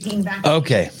COVID-19 vaccine.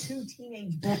 Okay. 2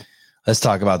 teenage boys. Let's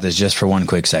talk about this just for one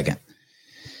quick second.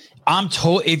 I'm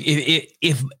told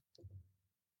if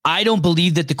I don't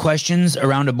believe that the questions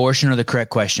around abortion are the correct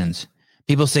questions.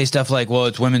 People say stuff like, well,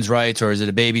 it's women's rights or is it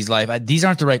a baby's life? These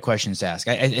aren't the right questions to ask.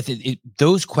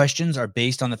 Those questions are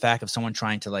based on the fact of someone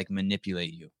trying to like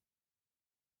manipulate you.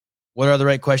 What are the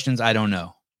right questions? I don't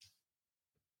know.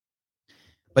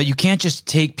 But you can't just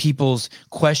take people's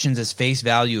questions as face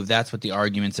value if that's what the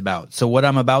argument's about. So what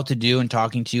I'm about to do and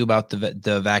talking to you about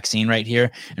the vaccine right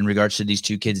here in regards to these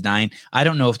 2 kids dying, I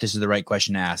don't know if this is the right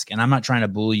question to ask. And I'm not trying to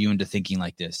bully you into thinking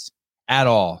like this at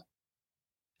all.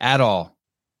 At all.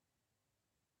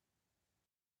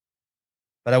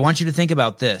 But I want you to think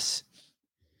about this.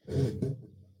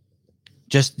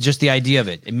 Just the idea of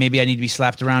it. And maybe I need to be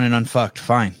slapped around and unfucked.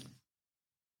 Fine.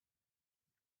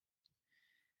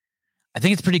 I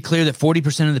think it's pretty clear that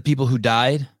 40% of the people who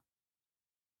died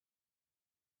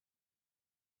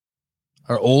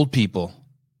are old people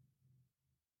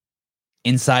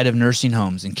inside of nursing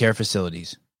homes and care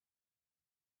facilities.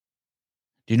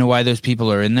 Do you know why those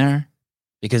people are in there?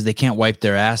 Because they can't wipe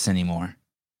their ass anymore.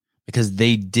 Because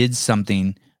they did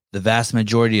something, the vast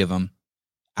majority of them,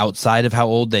 outside of how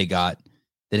old they got,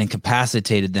 that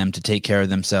incapacitated them to take care of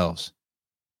themselves.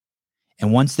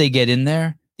 And once they get in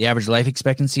there, the average life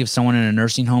expectancy of someone in a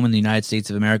nursing home in the United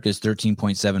States of America is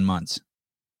 13.7 months.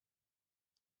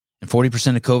 And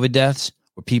 40% of COVID deaths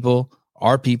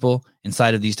are people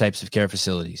inside of these types of care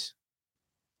facilities.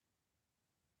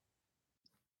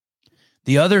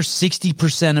 The other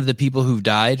 60% of the people who've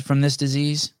died from this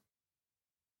disease,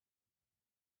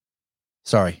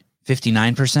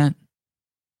 59%,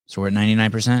 so we're at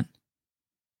 99%,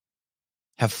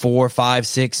 have 4, 5,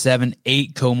 6, 7,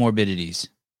 8 comorbidities.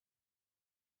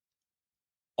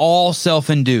 All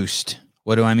self-induced.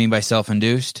 What do I mean by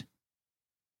self-induced?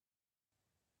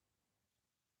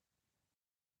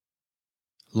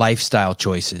 Lifestyle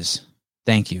choices.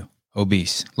 Thank you.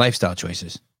 Obese. Lifestyle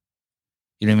choices.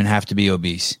 You don't even have to be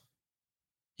obese.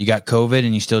 You got COVID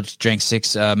and you still drank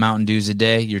 6 Mountain Dews a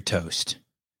day, you're toast.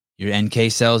 Your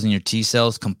NK cells and your T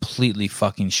cells completely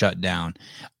fucking shut down,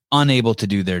 unable to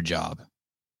do their job.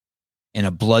 In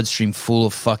a bloodstream full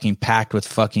of fucking packed with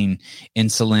fucking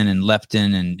insulin and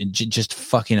leptin and just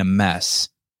fucking a mess.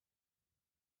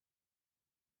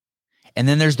 And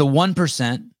then there's the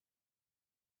 1%.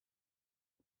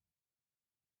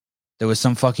 There was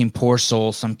some fucking poor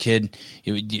soul, some kid,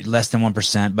 less than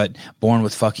 1%, but born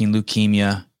with fucking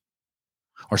leukemia,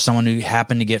 or someone who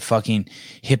happened to get fucking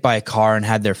hit by a car and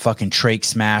had their fucking trach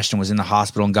smashed and was in the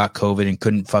hospital and got COVID and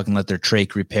couldn't fucking let their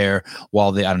trach repair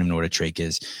while they, I don't even know what a trach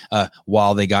is,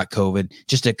 while they got COVID.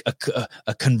 Just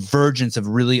a convergence of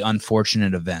really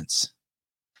unfortunate events.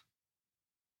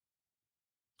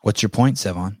 What's your point,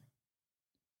 Sevon?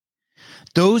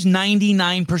 Those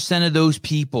 99% of those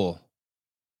people,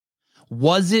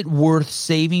 was it worth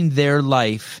saving their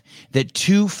life that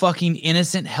 2 fucking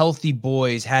innocent, healthy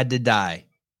boys had to die?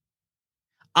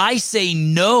 I say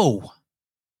no.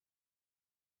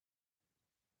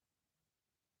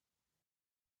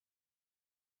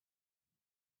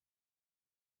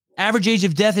 Average age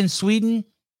of death in Sweden,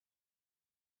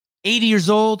 80 years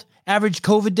old. Average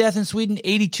COVID death in Sweden,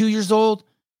 82 years old.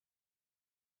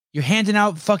 You're handing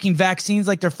out fucking vaccines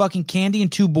like they're fucking candy and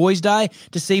 2 boys die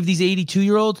to save these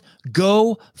 82-year-olds?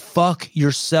 Go fuck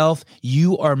yourself.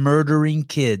 You are murdering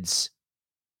kids.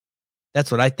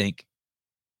 That's what I think.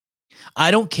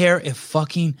 I don't care if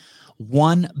fucking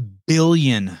 1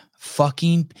 billion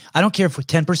fucking, I don't care if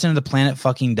 10% of the planet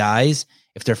fucking dies,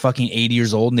 if they're fucking 80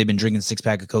 years old and they've been drinking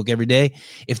 6-pack of Coke every day,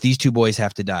 if these 2 boys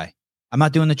have to die. I'm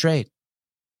not doing the trade.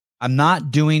 I'm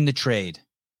not doing the trade.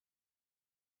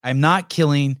 I am not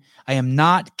killing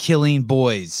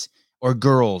boys or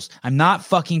girls. I'm not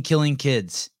fucking killing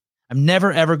kids. I'm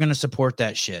never, ever going to support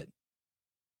that shit.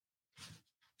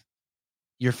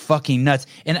 You're fucking nuts.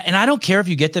 And I don't care if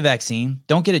you get the vaccine.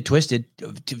 Don't get it twisted.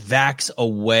 Vax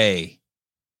away.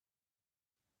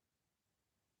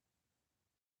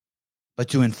 But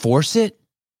to enforce it,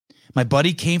 my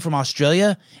buddy came from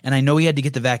Australia and I know he had to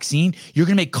get the vaccine. You're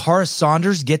going to make Cara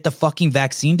Saunders get the fucking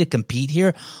vaccine to compete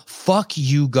here? Fuck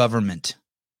you, government.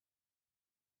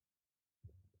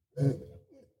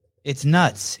 It's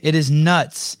nuts. It is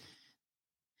nuts.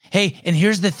 Hey, and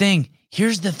here's the thing.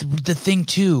 Here's the thing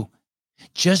too.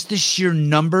 Just the sheer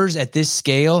numbers at this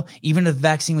scale, even if the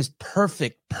vaccine was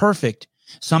perfect,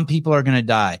 some people are going to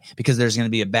die because there's going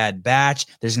to be a bad batch.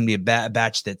 There's going to be a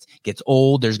batch that gets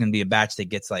old. There's going to be a batch that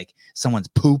gets like someone's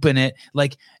poop in it.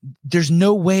 Like there's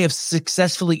no way of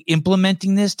successfully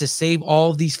implementing this to save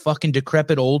all of these fucking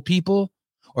decrepit old people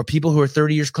or people who are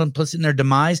 30 years complicit in their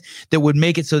demise that would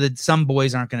make it so that some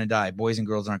boys aren't going to die. Boys and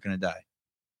girls aren't going to die.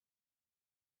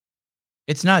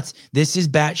 It's nuts. This is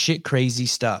batshit crazy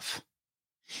stuff.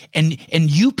 And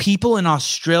you people in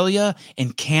Australia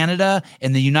and Canada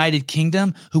and the United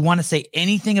Kingdom who want to say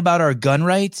anything about our gun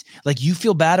rights, like you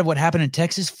feel bad of what happened in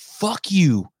Texas, fuck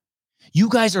you. You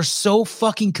guys are so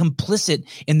fucking complicit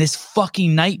in this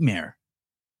fucking nightmare.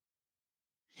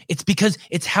 It's because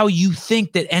it's how you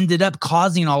think that ended up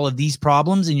causing all of these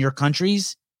problems in your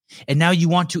countries. And now you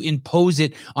want to impose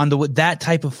it on that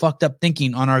type of fucked up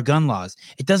thinking on our gun laws.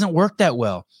 It doesn't work that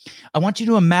well. I want you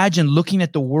to imagine looking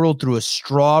at the world through a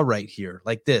straw right here,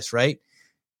 like this, right?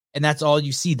 And that's all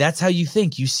you see. That's how you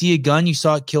think. You see a gun, you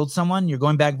saw it killed someone, you're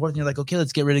going back and forth, and you're like, okay,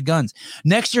 let's get rid of guns.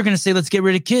 Next, you're going to say, let's get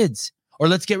rid of kids, or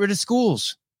let's get rid of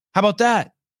schools. How about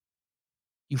that?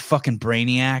 You fucking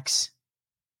brainiacs.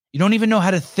 You don't even know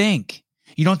how to think.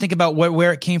 You don't think about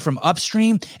where it came from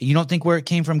upstream, and you don't think where it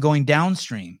came from going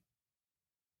downstream.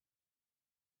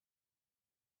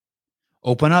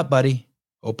 Open up, buddy.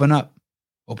 Open up.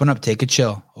 Open up. Take a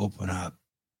chill. Open up.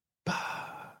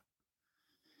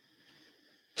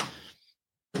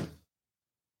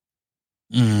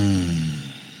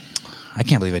 I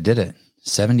can't believe I did it.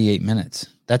 78 minutes.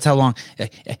 That's how long.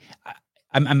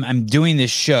 I'm doing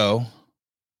this show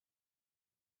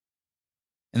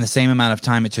in the same amount of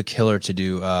time it took Hiller to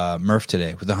do Murph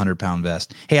today with the 100-pound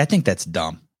vest. Hey, I think that's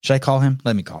dumb. Should I call him?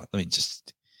 Let me call it.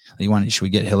 Should we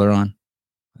get Hiller on?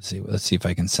 Let's see if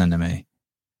I can send him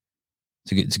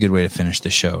it's a good way to finish the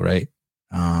show, right?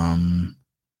 Let's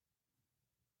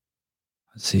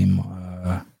see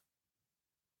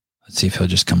if he'll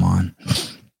just come on.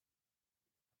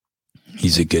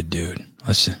 He's a good dude.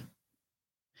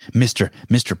 Mr.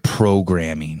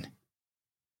 Programming.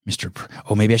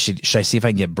 Maybe should I see if I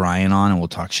can get Brian on and we'll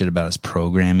talk shit about his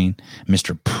programming?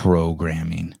 Mr.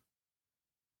 Programming.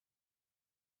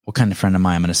 What kind of friend am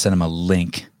I? I'm going to send him a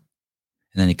link.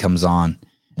 And then he comes on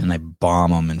and I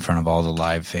bomb him in front of all the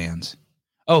live fans.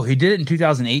 Oh, he did it in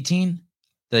 2018?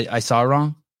 That I saw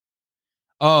wrong?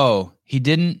 Oh, he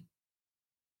didn't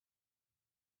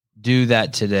do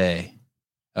that today.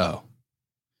 Oh.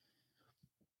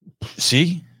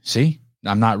 See?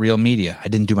 I'm not real media. I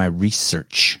didn't do my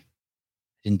research.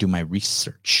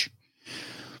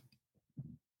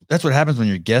 That's what happens when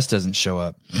your guest doesn't show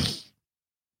up.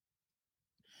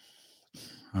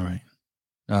 All right.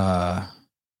 I'm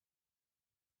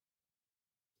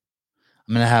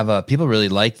going to have people really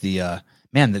like the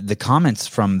the comments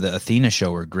from the Athena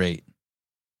show were great.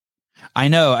 I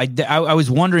know. I was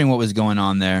wondering what was going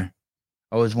on there.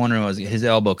 I was wondering what was his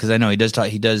elbow, because I know he does talk.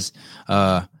 He does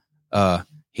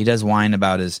whine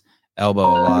about his elbow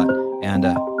a lot. And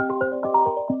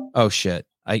oh shit!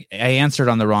 I answered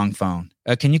on the wrong phone.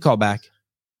 Can you call back?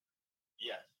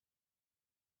 Yes.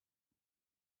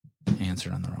 I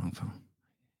answered on the wrong phone.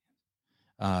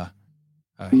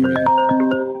 Here we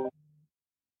go.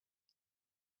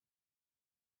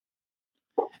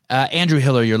 Andrew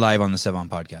Hiller, you're live on the Sevan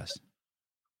podcast.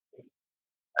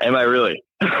 Am I really?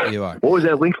 You are. What was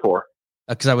that link for?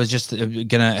 Because I was just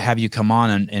gonna have you come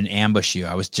on and ambush you.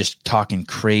 I was just talking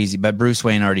crazy, but Bruce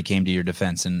Wayne already came to your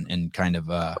defense and kind of.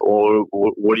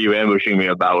 What are you ambushing me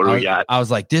about? What do we got? I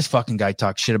was like, this fucking guy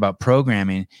talks shit about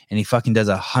programming, and he fucking does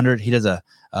He does a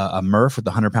Murph with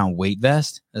the 100-pound weight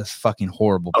vest. That's fucking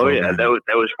horrible. Oh yeah, that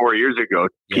was 4 years ago.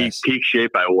 Yes. Peak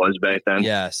shape I was back then.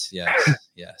 Yes.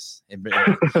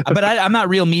 But I'm not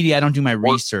real media. I don't do my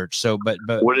research. So, but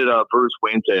what did Bruce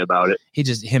Wayne say about it?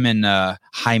 Him and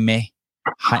Jaime.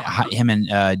 Him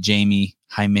and Jamie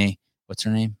Jaime, what's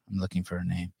her name? I'm looking for her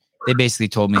name. They basically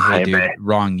told me, hey, dude,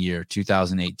 wrong year,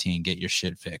 2018. Get your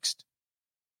shit fixed.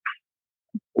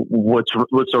 What's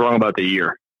so wrong about the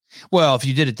year? Well, if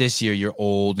you did it this year, you're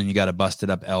old and you got a busted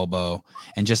up elbow.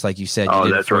 And just like you said, you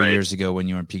did it 4 years ago when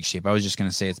you were in peak shape. I was just going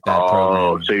to say it's bad programming.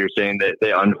 Oh, so you're saying that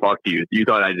they unfucked you. You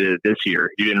thought I did it this year.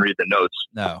 You didn't read the notes.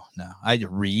 No. I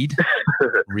read.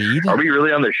 Are we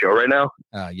really on the show right now?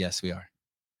 Yes, we are.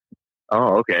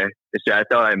 Oh, okay. See, I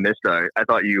thought I missed. I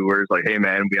thought you were like, "Hey,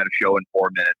 man, we got a show in 4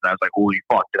 minutes." And I was like, "Holy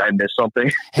fuck, did I miss something?"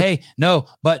 Hey, no,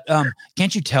 but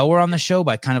can't you tell we're on the show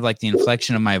by kind of like the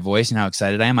inflection of my voice and how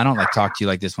excited I am? I don't like talk to you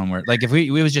like this when we're like, if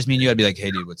we was just me and you, I'd be like,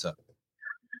 "Hey, dude, what's up?"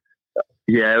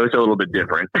 Yeah, it was a little bit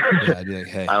different. Yeah, I'd be like,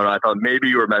 "Hey," I don't know. I thought maybe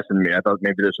you were messing with me. I thought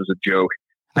maybe this was a joke.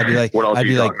 I'd be like, "What else are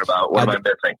you talking about? What am I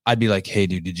missing?" I'd be like, "Hey,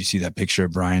 dude, did you see that picture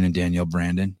of Brian and Danielle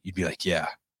Brandon?" You'd be like, "Yeah."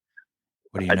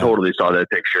 What do you know? I totally saw that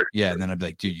picture. Yeah, and then I'd be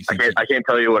like, "Dude, you think I can't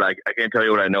tell you what I can't tell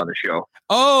you what I know on the show."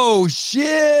 Oh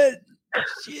shit!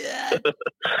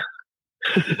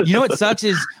 You know what sucks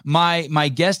is my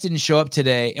guest didn't show up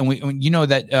today, and you know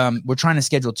that we're trying to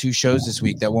schedule 2 shows this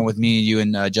week. That one with me, you,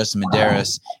 and Justin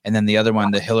Medeiros, and then the other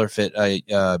one, the Hiller Fit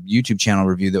YouTube channel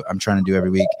review that I'm trying to do every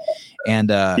week. And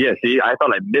yeah, see, I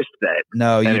thought I missed that.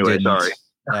 No, you anyway, didn't. Sorry.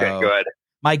 No. Okay, go ahead.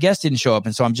 My guest didn't show up,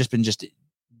 and so I'm just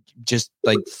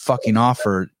like fucking off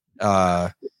for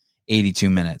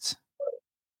 82 minutes.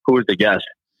 Who was the guest?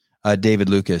 David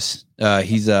Lucas.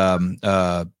 He's Homeboys.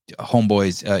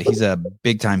 He's a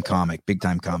big time comic.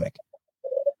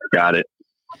 Got it.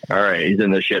 All right, he's in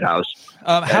the shit house.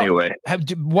 Anyway,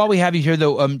 while we have you here,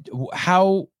 though,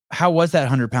 how was that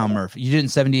 100-pound Murph? You did it in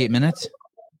 78 minutes.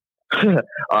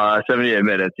 78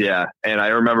 minutes, yeah. And I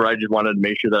remember I just wanted to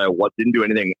make sure that I didn't do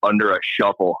anything under a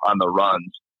shuffle on the runs.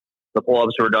 The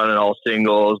pull-ups were done in all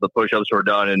singles. The push-ups were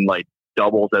done in like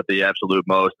doubles at the absolute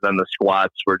most. Then the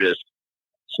squats were just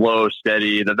slow,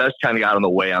 steady. The vest kind of got in the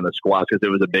way on the squats because it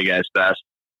was a big-ass vest.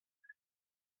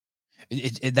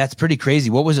 That's pretty crazy.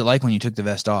 What was it like when you took the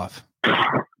vest off?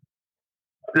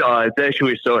 It's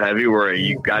actually so heavy where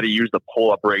you got to use the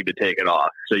pull-up rig to take it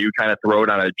off. So you kind of throw it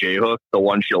on a J-hook, the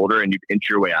one shoulder, and you pinch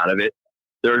your way out of it.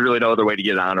 There's really no other way to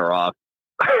get it on or off.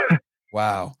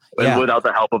 Wow. Without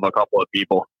the help of a couple of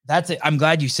people. I'm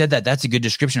glad you said that. That's a good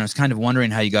description. I was kind of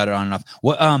wondering how you got it on and off.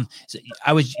 What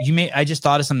I just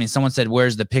thought of something. Someone said,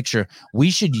 "Where's the picture?"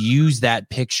 We should use that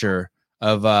picture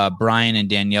of Brian and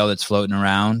Danielle that's floating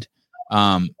around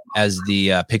as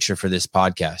the picture for this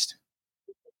podcast.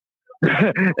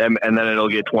 and then it'll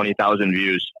get 20,000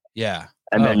 views. Yeah.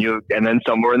 And then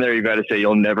somewhere in there you got to say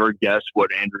you'll never guess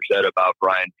what Andrew said about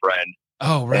Brian Friend.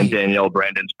 Oh, right. And Danielle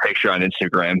Brandon's picture on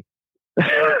Instagram.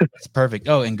 It's perfect.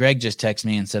 Oh, and Greg just texted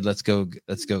me and said, let's go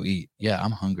eat. Yeah,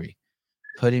 I'm hungry.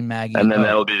 Pudding Maggie. And then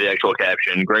that'll be the actual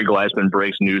caption. Greg Glassman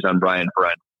breaks news on Brian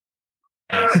Friend.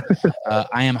 Yes.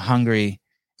 I am hungry.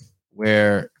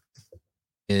 Where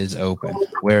is open?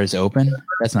 Where is open?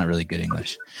 That's not really good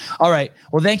English. All right.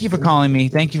 Well, thank you for calling me.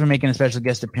 Thank you for making a special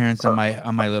guest appearance on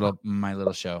my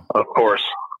little show. Of course.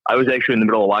 I was actually in the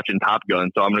middle of watching Top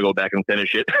Gun, so I'm gonna go back and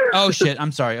finish it. Oh shit!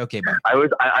 I'm sorry. Okay, bye. I was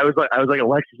like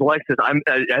Alexis, I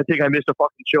think I missed a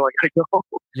fucking show. I gotta go.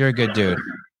 You're a good dude.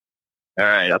 All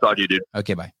right, I'll talk to you, dude.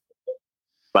 Okay, bye.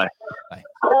 Bye. Bye.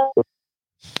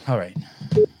 All right.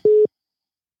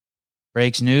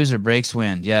 Breaks news or breaks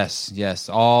wind? Yes,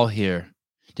 all here.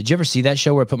 Did you ever see that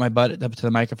show where I put my butt up to the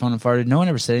microphone and farted? No one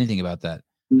ever said anything about that.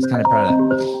 I was kind of proud of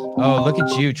that. Oh, look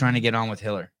at you trying to get on with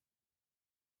Hiller.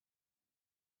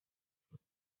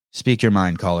 Speak your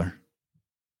mind, caller.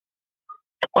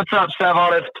 What's up,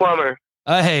 Savon? It's Plumber.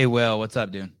 Hey, Will. What's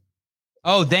up, dude?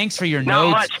 Oh, thanks for your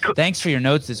notes. Thanks for your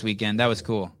notes this weekend. That was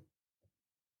cool.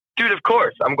 Dude, of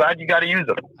course. I'm glad you got to use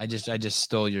them. I just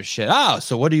stole your shit. Oh,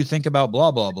 so what do you think about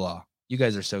blah, blah, blah? You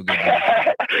guys are so good.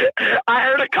 I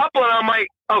heard a couple and I'm like,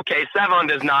 okay, Savon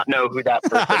does not know who that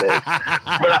person is.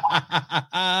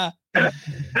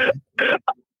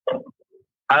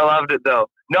 I loved it, though.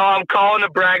 No, I'm calling to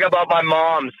brag about my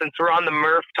mom. Since we're on the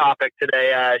Murph topic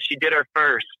today, she did her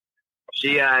first.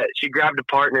 She grabbed a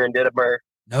partner and did a Murph.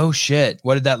 No shit.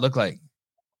 What did that look like?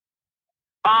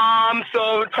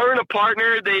 So her and a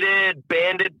partner, they did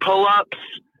banded pull-ups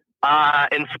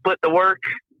and split the work.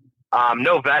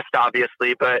 No vest,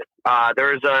 obviously, but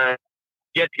there's a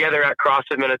get-together at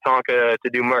CrossFit Minnetonka to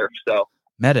do Murph. So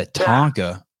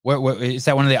Minnetonka? Yeah. What is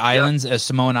that? One of the islands,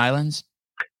 Samoan Islands?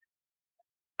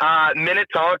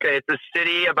 Minnetonka. It's a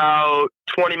city about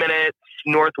 20 minutes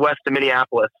northwest of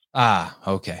Minneapolis. Ah,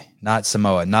 okay. Not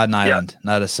Samoa, not an island,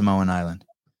 not a Samoan island.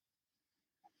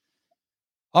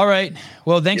 All right.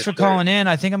 Well, thanks for calling in.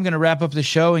 I think I'm going to wrap up the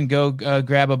show and go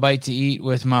grab a bite to eat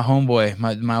with my homeboy,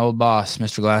 my old boss,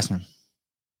 Mr. Glassman.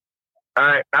 All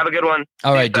right. Have a good one.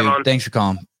 All right, dude. Thanks for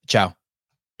calling. Ciao.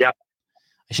 Yep.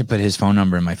 I should put his phone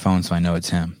number in my phone so I know it's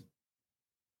him.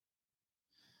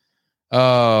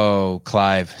 Oh,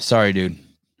 Clive. Sorry, dude.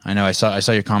 I know I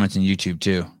saw your comments on YouTube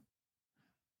too.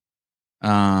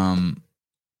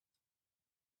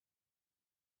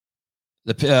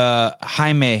 The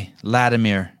Jaime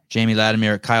Latimer, Jamie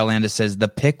Latimer, Kyle Landis says the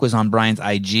pic was on Brian's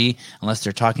IG, unless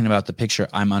they're talking about the picture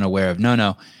I'm unaware of. No,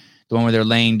 the one where they're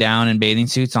laying down in bathing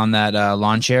suits on that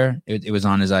lawn chair. It was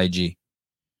on his IG.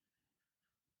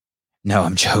 No,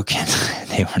 I'm joking.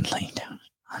 They weren't laying down.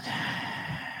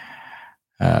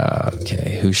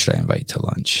 Okay, who should I invite to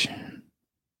lunch? I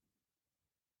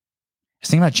was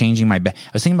thinking about changing I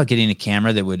was thinking about getting a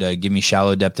camera that would give me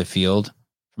shallow depth of field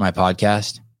for my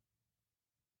podcast.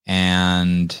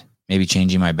 And maybe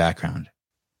changing my background.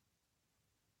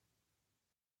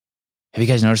 Have you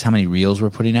guys noticed how many reels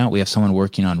we're putting out? We have someone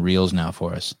working on reels now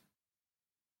for us.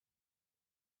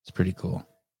 It's pretty cool.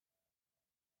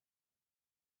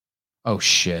 Oh,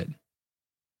 shit.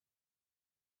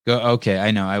 Go. Okay, I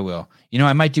know. I will.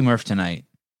 I might do Murph tonight.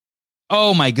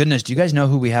 Oh, my goodness. Do you guys know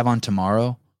who we have on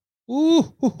tomorrow?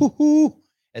 Ooh,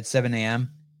 at 7 a.m.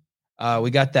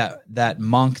 We got that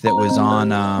monk that was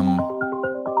on...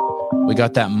 We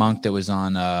got that monk that was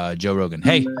on Joe Rogan.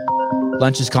 Hey,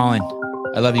 lunch is calling.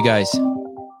 I love you guys.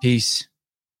 Peace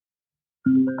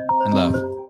and love.